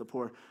bread with the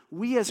poor.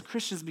 We as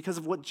Christians, because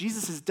of what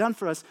Jesus has done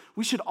for us,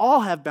 we should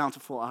all have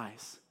bountiful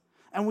eyes.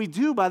 And we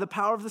do by the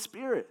power of the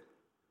Spirit.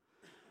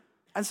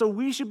 And so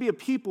we should be a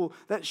people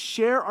that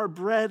share our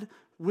bread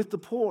with the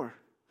poor.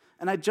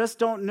 And I just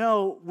don't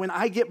know, when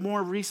I get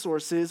more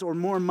resources or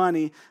more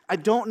money, I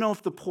don't know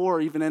if the poor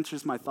even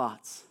enters my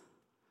thoughts.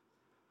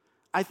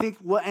 I think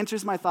what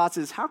enters my thoughts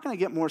is, how can I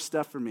get more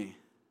stuff for me?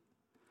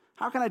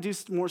 How can I do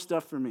more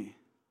stuff for me?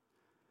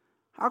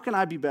 How can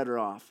I be better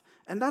off?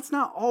 And that's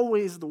not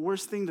always the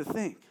worst thing to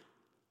think.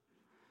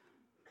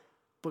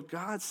 But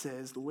God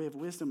says the way of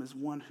wisdom is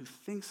one who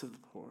thinks of the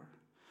poor,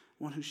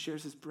 one who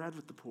shares his bread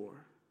with the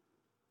poor.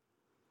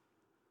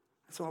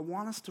 And so I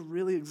want us to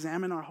really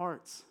examine our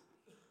hearts.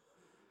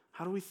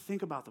 How do we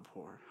think about the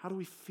poor? How do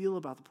we feel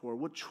about the poor?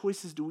 What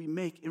choices do we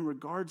make in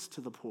regards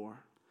to the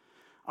poor?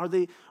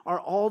 Are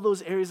all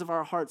those areas of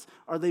our hearts,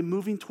 are they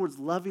moving towards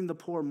loving the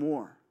poor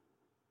more?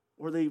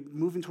 Or are they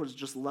moving towards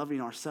just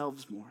loving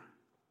ourselves more?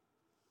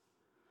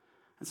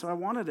 And so I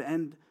wanted to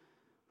end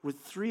with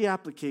 3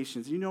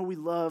 applications. You know we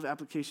love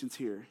applications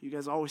here. You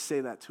guys always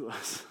say that to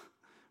us.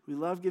 We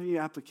love giving you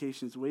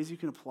applications, ways you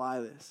can apply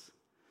this.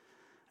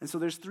 And so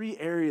there's 3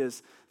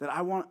 areas that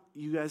I want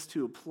you guys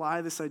to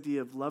apply this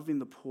idea of loving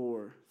the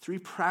poor. 3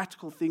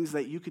 practical things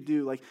that you could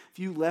do. Like if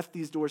you left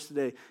these doors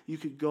today, you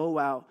could go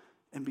out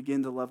and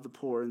begin to love the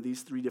poor in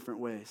these 3 different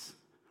ways.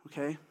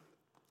 Okay?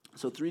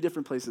 So 3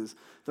 different places.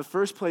 The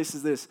first place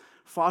is this: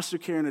 foster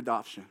care and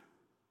adoption.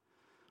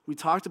 We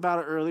talked about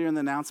it earlier in the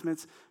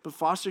announcements, but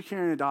foster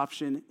care and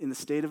adoption in the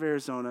state of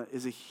Arizona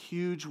is a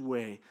huge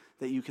way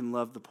that you can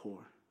love the poor.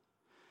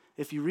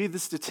 If you read the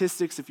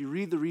statistics, if you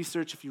read the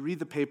research, if you read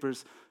the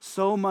papers,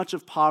 so much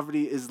of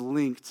poverty is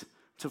linked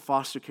to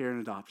foster care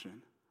and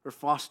adoption, or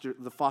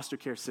the foster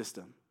care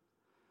system.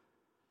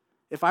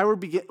 If I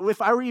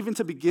were even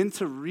to begin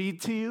to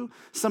read to you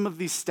some of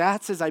these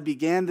stats as I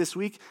began this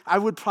week, I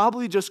would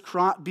probably just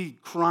be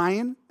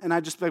crying, and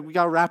I'd just be like, we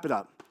got to wrap it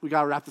up. We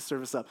got to wrap the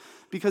service up,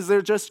 because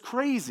they're just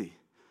crazy.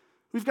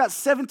 We've got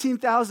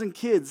 17,000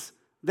 kids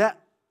that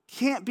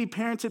can't be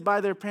parented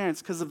by their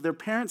parents because of their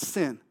parents'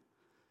 sin,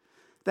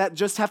 that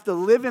just have to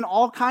live in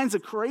all kinds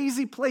of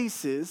crazy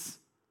places,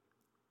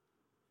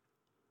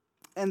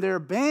 and they're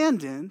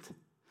abandoned,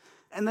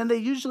 and then they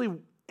usually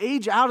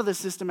age out of the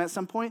system at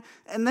some point,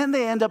 and then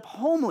they end up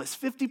homeless,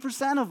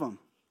 50% of them.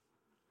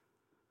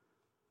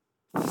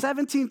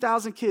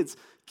 17,000 kids.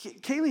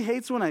 Kaylee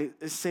hates when I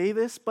say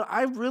this, but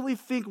I really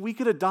think we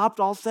could adopt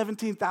all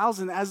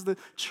 17,000 as the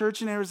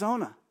church in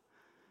Arizona.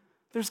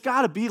 There's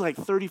got to be like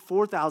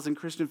 34,000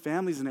 Christian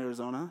families in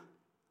Arizona.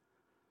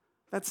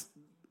 That's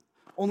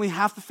only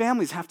half the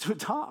families have to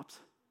adopt.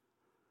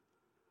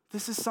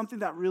 This is something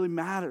that really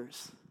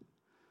matters.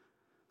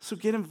 So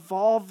get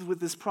involved with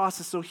this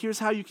process. So here's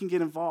how you can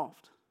get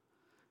involved.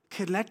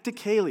 Connect to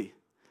Kaylee.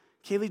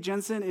 Kaylee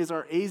Jensen is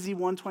our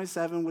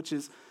AZ127, which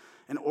is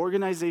an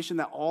organization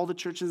that all the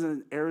churches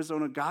in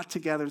Arizona got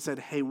together and said,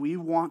 hey, we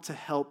want to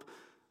help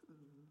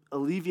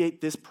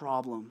alleviate this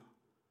problem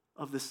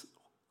of this,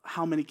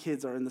 how many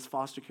kids are in this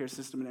foster care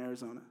system in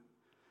Arizona.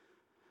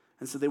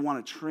 And so they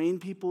want to train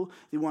people.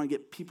 They want to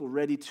get people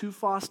ready to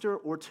foster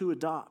or to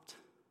adopt.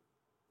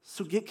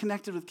 So get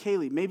connected with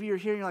Kaylee. Maybe you're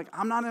here and you're like,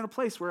 I'm not in a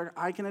place where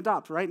I can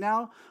adopt. Right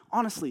now,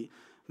 honestly,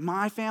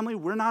 my family,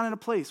 we're not in a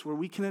place where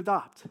we can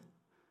adopt.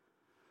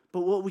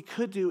 But what we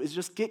could do is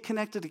just get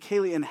connected to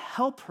Kaylee and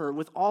help her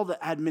with all the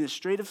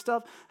administrative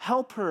stuff,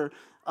 help her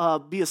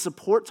be a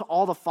support to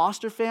all the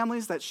foster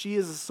families that she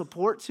is a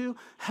support to,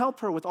 help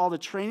her with all the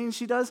training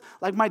she does.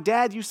 Like my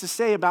dad used to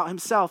say about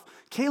himself,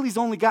 Kaylee's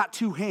only got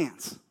 2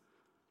 hands,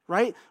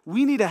 right?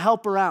 We need to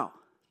help her out.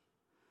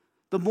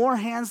 The more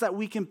hands that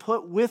we can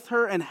put with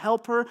her and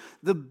help her,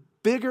 the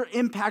bigger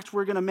impact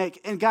we're going to make.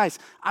 And guys,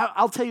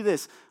 I'll tell you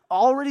this,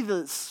 already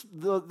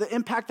the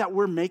impact that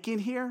we're making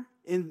here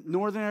in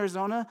northern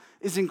Arizona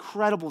is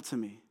incredible to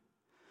me.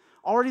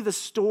 Already the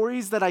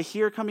stories that I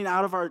hear coming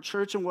out of our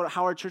church and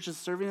how our church is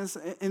serving us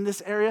in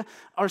this area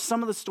are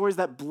some of the stories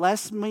that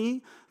bless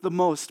me the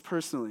most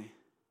personally.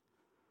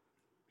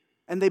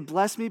 And they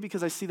bless me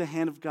because I see the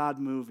hand of God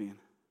moving.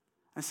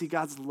 I see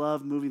God's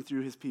love moving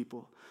through his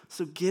people.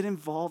 So get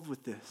involved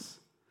with this.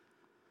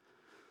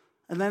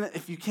 And then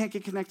if you can't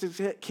get connected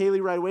to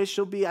Kaylee right away,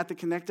 she'll be at the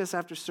Connect Us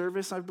after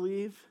service, I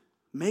believe.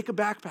 Make a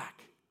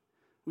backpack.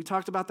 We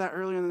talked about that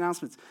earlier in the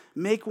announcements.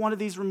 Make one of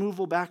these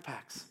removable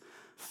backpacks.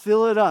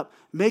 Fill it up.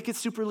 Make it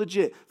super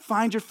legit.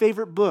 Find your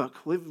favorite book,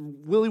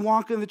 Willy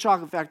Wonka and the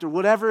Chocolate Factory,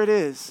 whatever it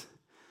is,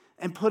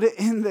 and put it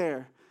in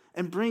there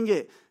and bring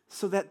it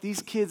so that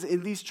these kids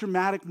in these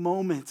traumatic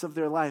moments of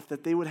their life,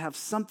 that they would have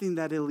something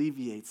that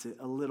alleviates it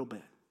a little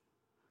bit.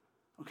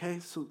 Okay,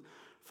 so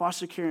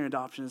foster care and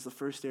adoption is the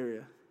first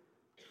area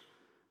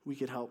we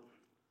could help.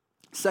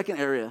 Second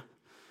area,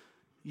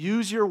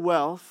 use your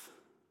wealth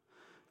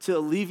to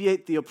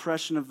alleviate the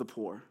oppression of the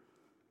poor.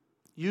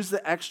 Use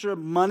the extra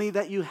money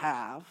that you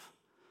have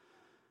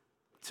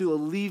to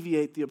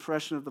alleviate the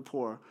oppression of the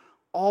poor.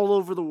 All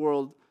over the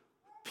world,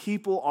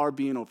 people are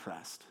being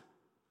oppressed.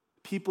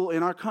 people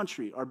in our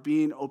country are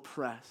being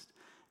oppressed,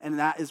 and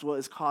that is what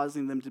is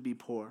causing them to be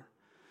poor.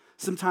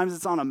 Sometimes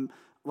it's on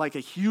a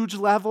huge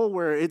level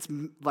where it's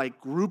like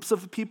groups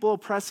of people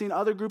oppressing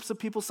other groups of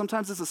people.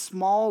 Sometimes it's a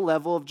small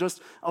level of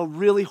just a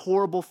really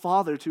horrible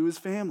father to his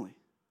family,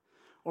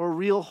 or a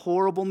real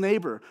horrible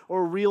neighbor,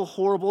 or a real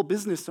horrible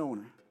business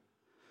owner.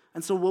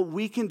 And so what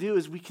we can do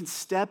is we can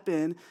step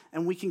in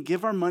and we can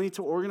give our money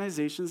to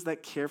organizations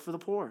that care for the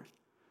poor.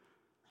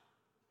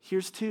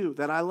 Here's two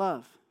that I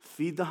love.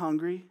 Feed the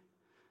Hungry.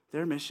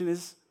 Their mission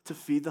is to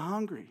feed the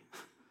hungry.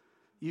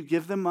 You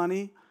give them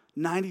money,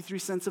 93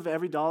 cents of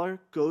every dollar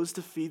goes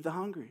to feed the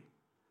hungry.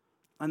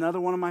 Another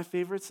one of my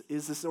favorites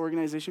is this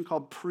organization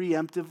called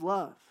Preemptive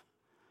Love.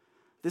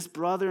 This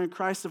brother in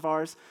Christ of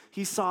ours,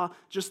 he saw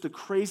just the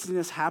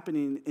craziness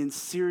happening in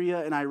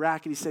Syria and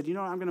Iraq, and he said, you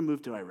know what, I'm going to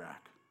move to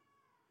Iraq.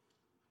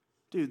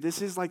 Dude,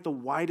 this is like the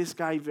whitest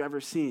guy you've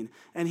ever seen.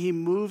 And he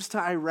moves to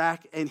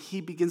Iraq and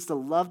he begins to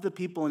love the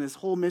people, and his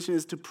whole mission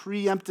is to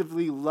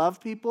preemptively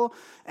love people.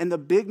 And the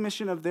big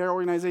mission of their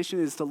organization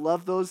is to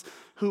love those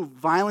who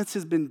violence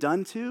has been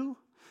done to.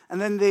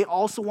 And then they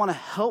also want to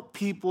help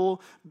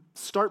people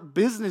start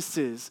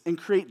businesses and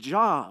create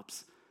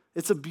jobs.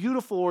 It's a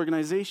beautiful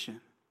organization.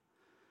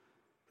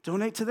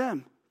 Donate to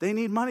them. They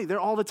need money. They're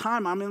all the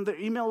time. I'm in their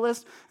email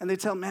list, and they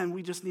tell, man,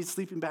 we just need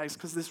sleeping bags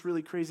because this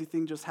really crazy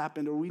thing just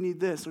happened, or we need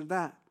this or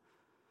that.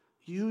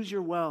 Use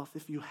your wealth,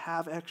 if you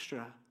have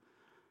extra,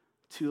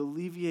 to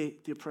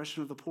alleviate the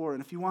oppression of the poor.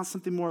 And if you want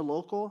something more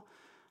local,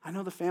 I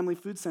know the Family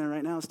Food Center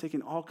right now is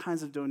taking all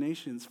kinds of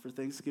donations for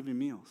Thanksgiving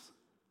meals.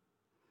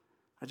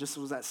 I just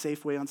was at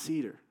Safeway on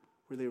Cedar,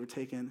 where they were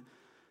taking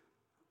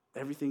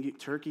everything,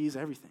 turkeys,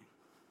 everything.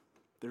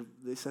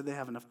 They said they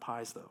have enough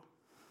pies, though.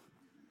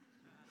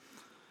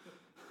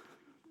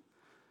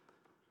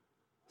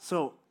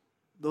 So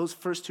those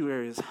first two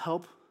areas,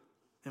 help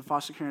in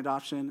foster care and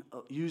adoption,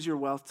 use your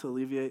wealth to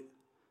alleviate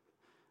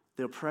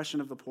the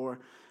oppression of the poor.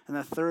 And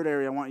the third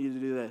area, I want you to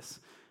do this.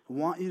 I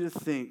want you to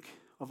think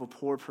of a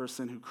poor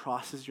person who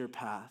crosses your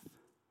path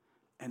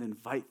and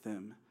invite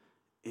them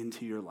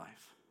into your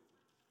life.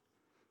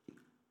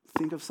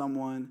 Think of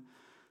someone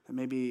that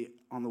maybe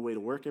on the way to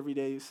work every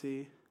day you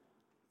see,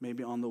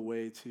 maybe on the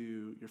way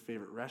to your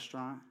favorite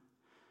restaurant,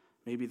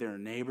 maybe they're a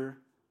neighbor.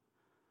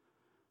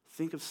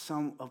 Think of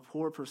a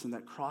poor person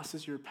that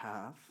crosses your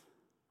path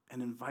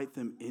and invite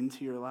them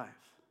into your life.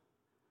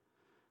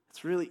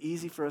 It's really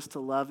easy for us to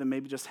love and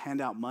maybe just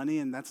hand out money,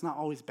 and that's not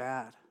always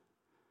bad.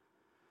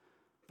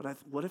 But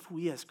what if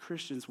we as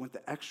Christians went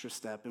the extra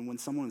step, and when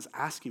someone was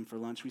asking for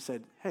lunch, we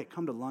said, hey,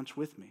 come to lunch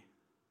with me.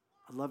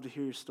 I'd love to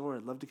hear your story.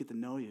 I'd love to get to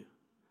know you.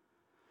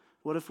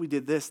 What if we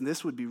did this, and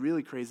this would be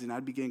really crazy, and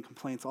I'd be getting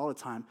complaints all the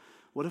time.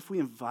 What if we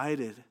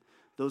invited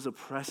those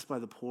oppressed by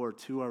the poor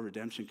to our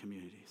redemption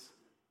communities?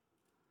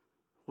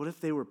 What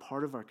if they were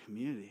part of our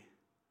community?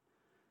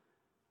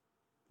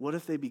 What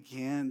if they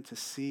began to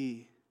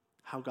see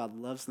how God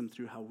loves them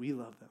through how we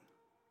love them?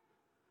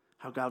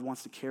 How God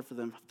wants to care for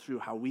them through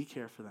how we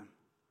care for them?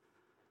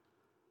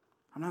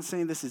 I'm not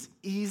saying this is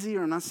easy,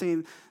 or I'm not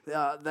saying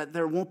that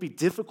there won't be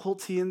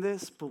difficulty in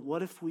this, but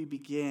what if we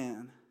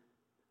began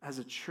as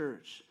a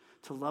church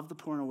to love the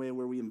poor in a way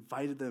where we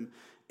invited them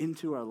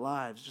into our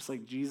lives, just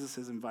like Jesus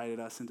has invited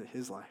us into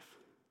his life?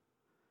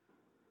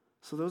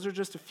 So those are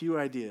just a few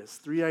ideas,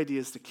 3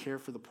 ideas to care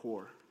for the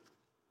poor.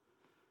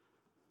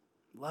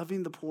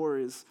 Loving the poor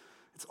it's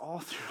all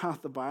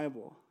throughout the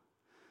Bible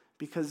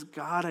because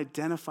God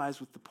identifies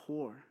with the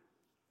poor.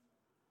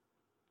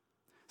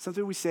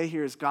 Something we say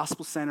here is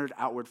gospel-centered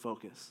outward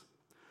focus.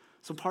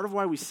 So part of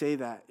why we say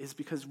that is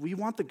because we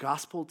want the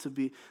gospel to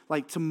be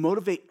to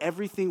motivate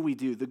everything we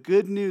do. The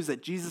good news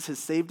that Jesus has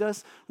saved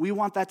us, we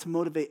want that to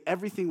motivate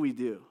everything we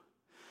do.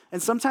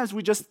 And sometimes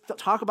we just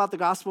talk about the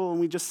gospel and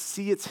we just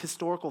see its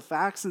historical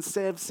facts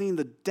instead of seeing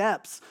the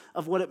depths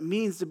of what it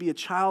means to be a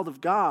child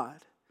of God.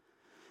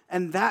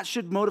 And that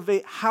should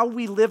motivate how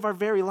we live our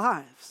very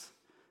lives.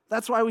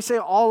 That's why we say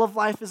all of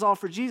life is all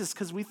for Jesus,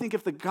 because we think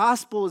if the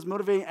gospel is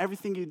motivating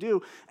everything you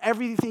do,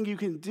 everything you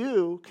can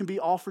do can be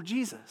all for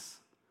Jesus.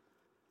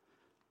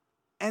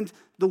 And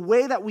the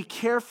way that we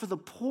care for the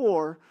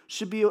poor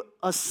should be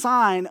a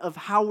sign of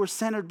how we're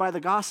centered by the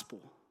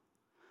gospel.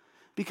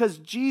 Because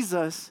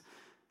Jesus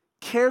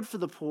cared for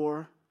the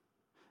poor,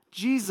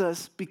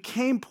 Jesus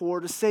became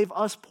poor to save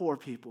us poor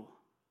people.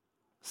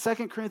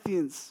 2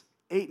 Corinthians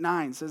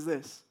 8:9 says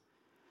this,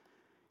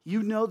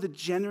 you know the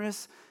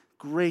generous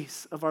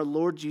grace of our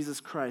Lord Jesus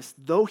Christ.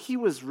 Though he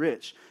was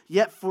rich,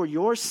 yet for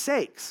your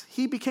sakes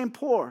he became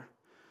poor,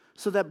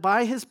 so that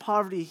by his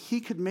poverty he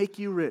could make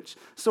you rich.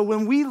 So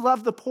when we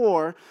love the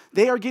poor,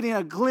 they are getting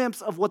a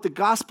glimpse of what the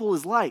gospel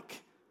is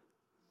like.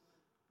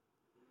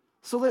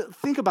 So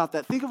think about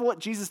that. Think of what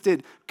Jesus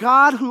did.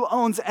 God, who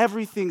owns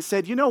everything,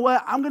 said, you know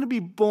what? I'm going to be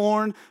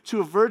born to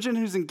a virgin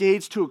who's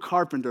engaged to a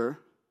carpenter.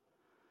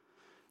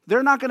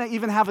 They're not going to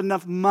even have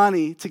enough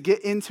money to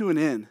get into an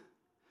inn.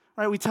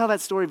 Right? We tell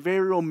that story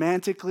very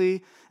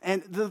romantically.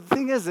 And the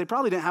thing is, they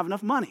probably didn't have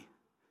enough money.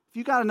 If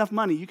you got enough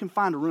money, you can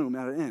find a room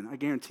at an inn. I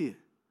guarantee it.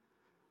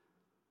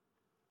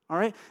 all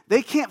right?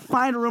 They can't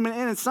find a room in the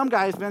inn, and some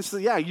guys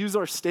eventually, yeah, use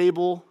our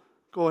stable.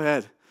 Go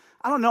ahead.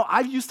 I don't know.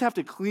 I used to have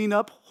to clean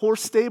up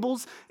horse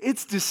stables.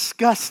 It's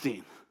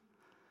disgusting.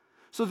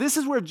 So this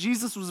is where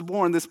Jesus was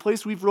born, this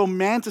place we've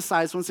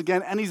romanticized once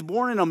again, and he's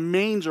born in a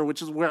manger,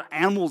 which is where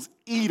animals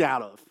eat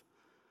out of.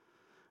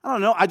 I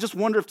don't know. I just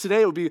wonder if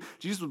today it would be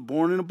Jesus was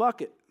born in a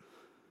bucket.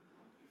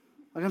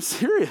 Like, I'm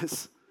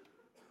serious.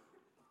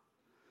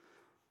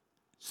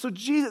 So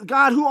Jesus,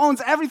 God, who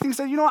owns everything,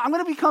 said, you know what? I'm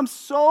going to become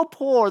so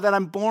poor that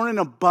I'm born in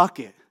a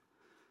bucket.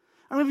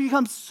 I'm going to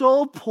become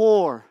so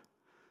poor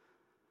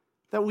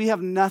that we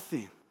have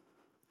nothing.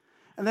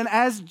 And then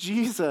as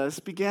Jesus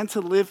began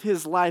to live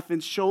his life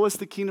and show us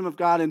the kingdom of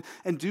God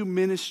and do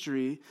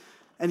ministry,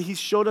 and he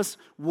showed us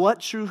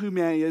what true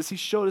humanity is, he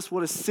showed us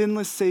what a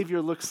sinless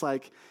Savior looks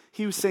like,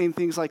 he was saying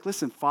things like,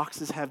 listen,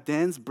 foxes have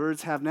dens,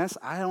 birds have nests.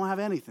 I don't have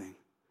anything.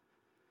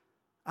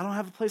 I don't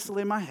have a place to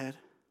lay my head.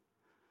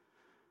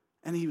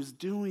 And he was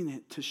doing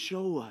it to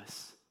show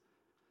us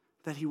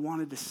that he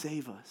wanted to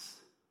save us.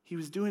 He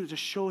was doing it to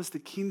show us the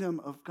kingdom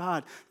of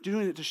God,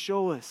 doing it to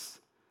show us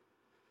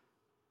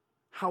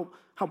how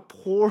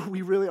poor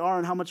we really are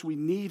and how much we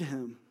need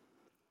him.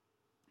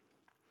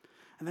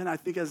 And then I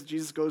think as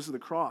Jesus goes to the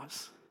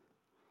cross,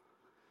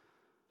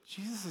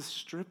 Jesus is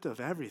stripped of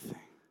everything.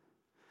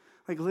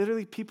 Like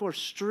literally people are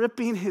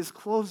stripping his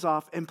clothes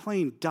off and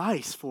playing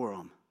dice for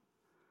him.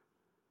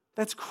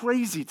 That's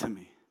crazy to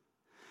me.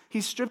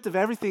 He's stripped of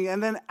everything.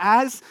 And then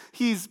as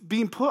he's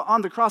being put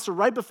on the cross, or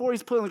right before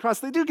he's put on the cross,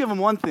 they do give him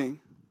one thing.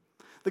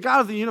 The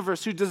God of the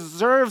universe who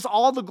deserves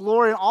all the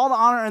glory and all the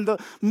honor and the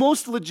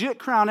most legit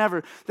crown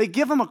ever. They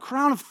give him a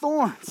crown of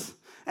thorns.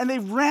 And they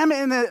ram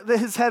it in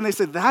his head and they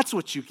say, that's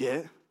what you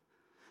get.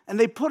 And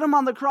they put him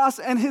on the cross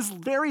and his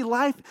very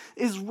life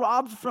is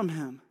robbed from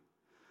him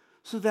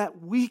so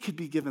that we could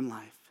be given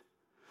life.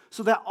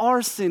 So that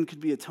our sin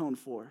could be atoned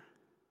for.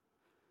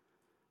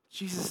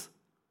 Jesus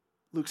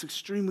looks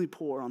extremely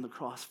poor on the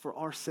cross for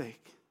our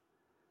sake.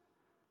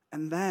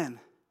 And then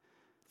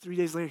 3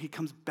 days later, he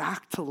comes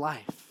back to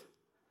life,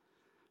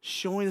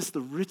 showing us the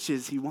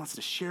riches he wants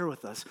to share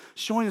with us,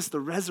 showing us the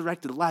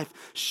resurrected life,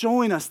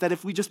 showing us that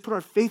if we just put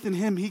our faith in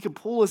him, he can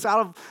pull us out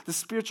of the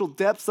spiritual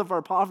depths of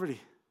our poverty.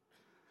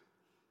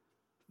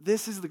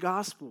 This is the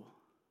gospel.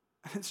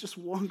 And it's just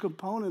one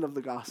component of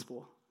the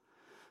gospel.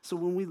 So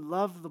when we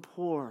love the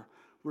poor,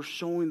 we're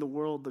showing the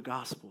world the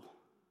gospel.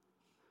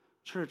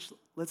 Church,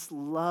 let's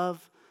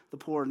love the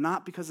poor,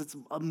 not because it's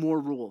more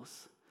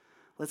rules.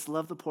 Let's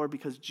love the poor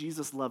because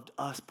Jesus loved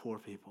us poor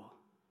people.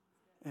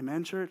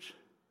 Amen, church?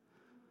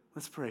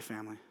 Let's pray,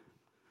 family.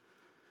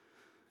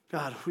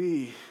 God,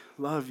 we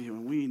love you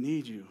and we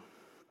need you.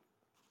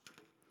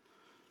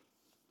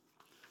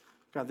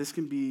 God, this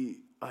can be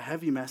a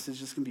heavy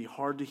message. This can be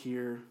hard to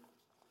hear.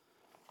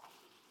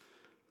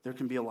 There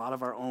can be a lot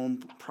of our own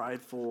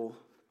prideful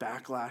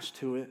backlash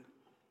to it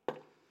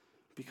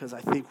because I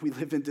think we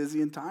live in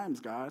dizzying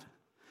times, God.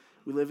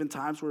 We live in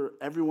times where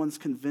everyone's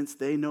convinced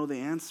they know the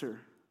answer.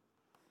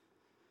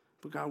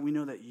 But God, we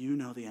know that you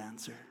know the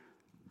answer.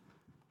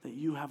 That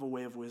you have a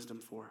way of wisdom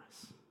for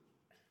us.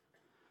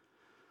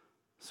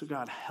 So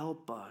God,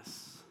 help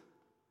us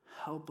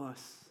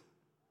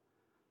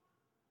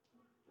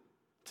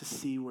to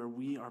see where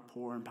we are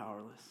poor and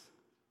powerless.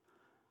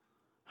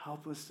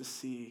 Help us to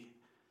see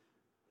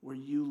where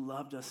you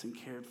loved us and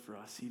cared for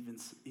us,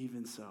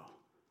 even so.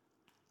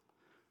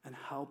 And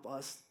help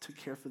us to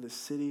care for this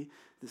city,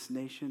 this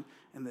nation,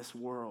 and this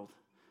world,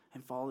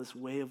 and follow this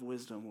way of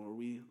wisdom where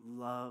we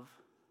love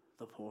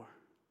the poor.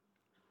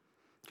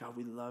 God,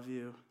 we love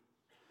you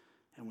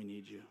and we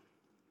need you.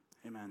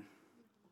 Amen.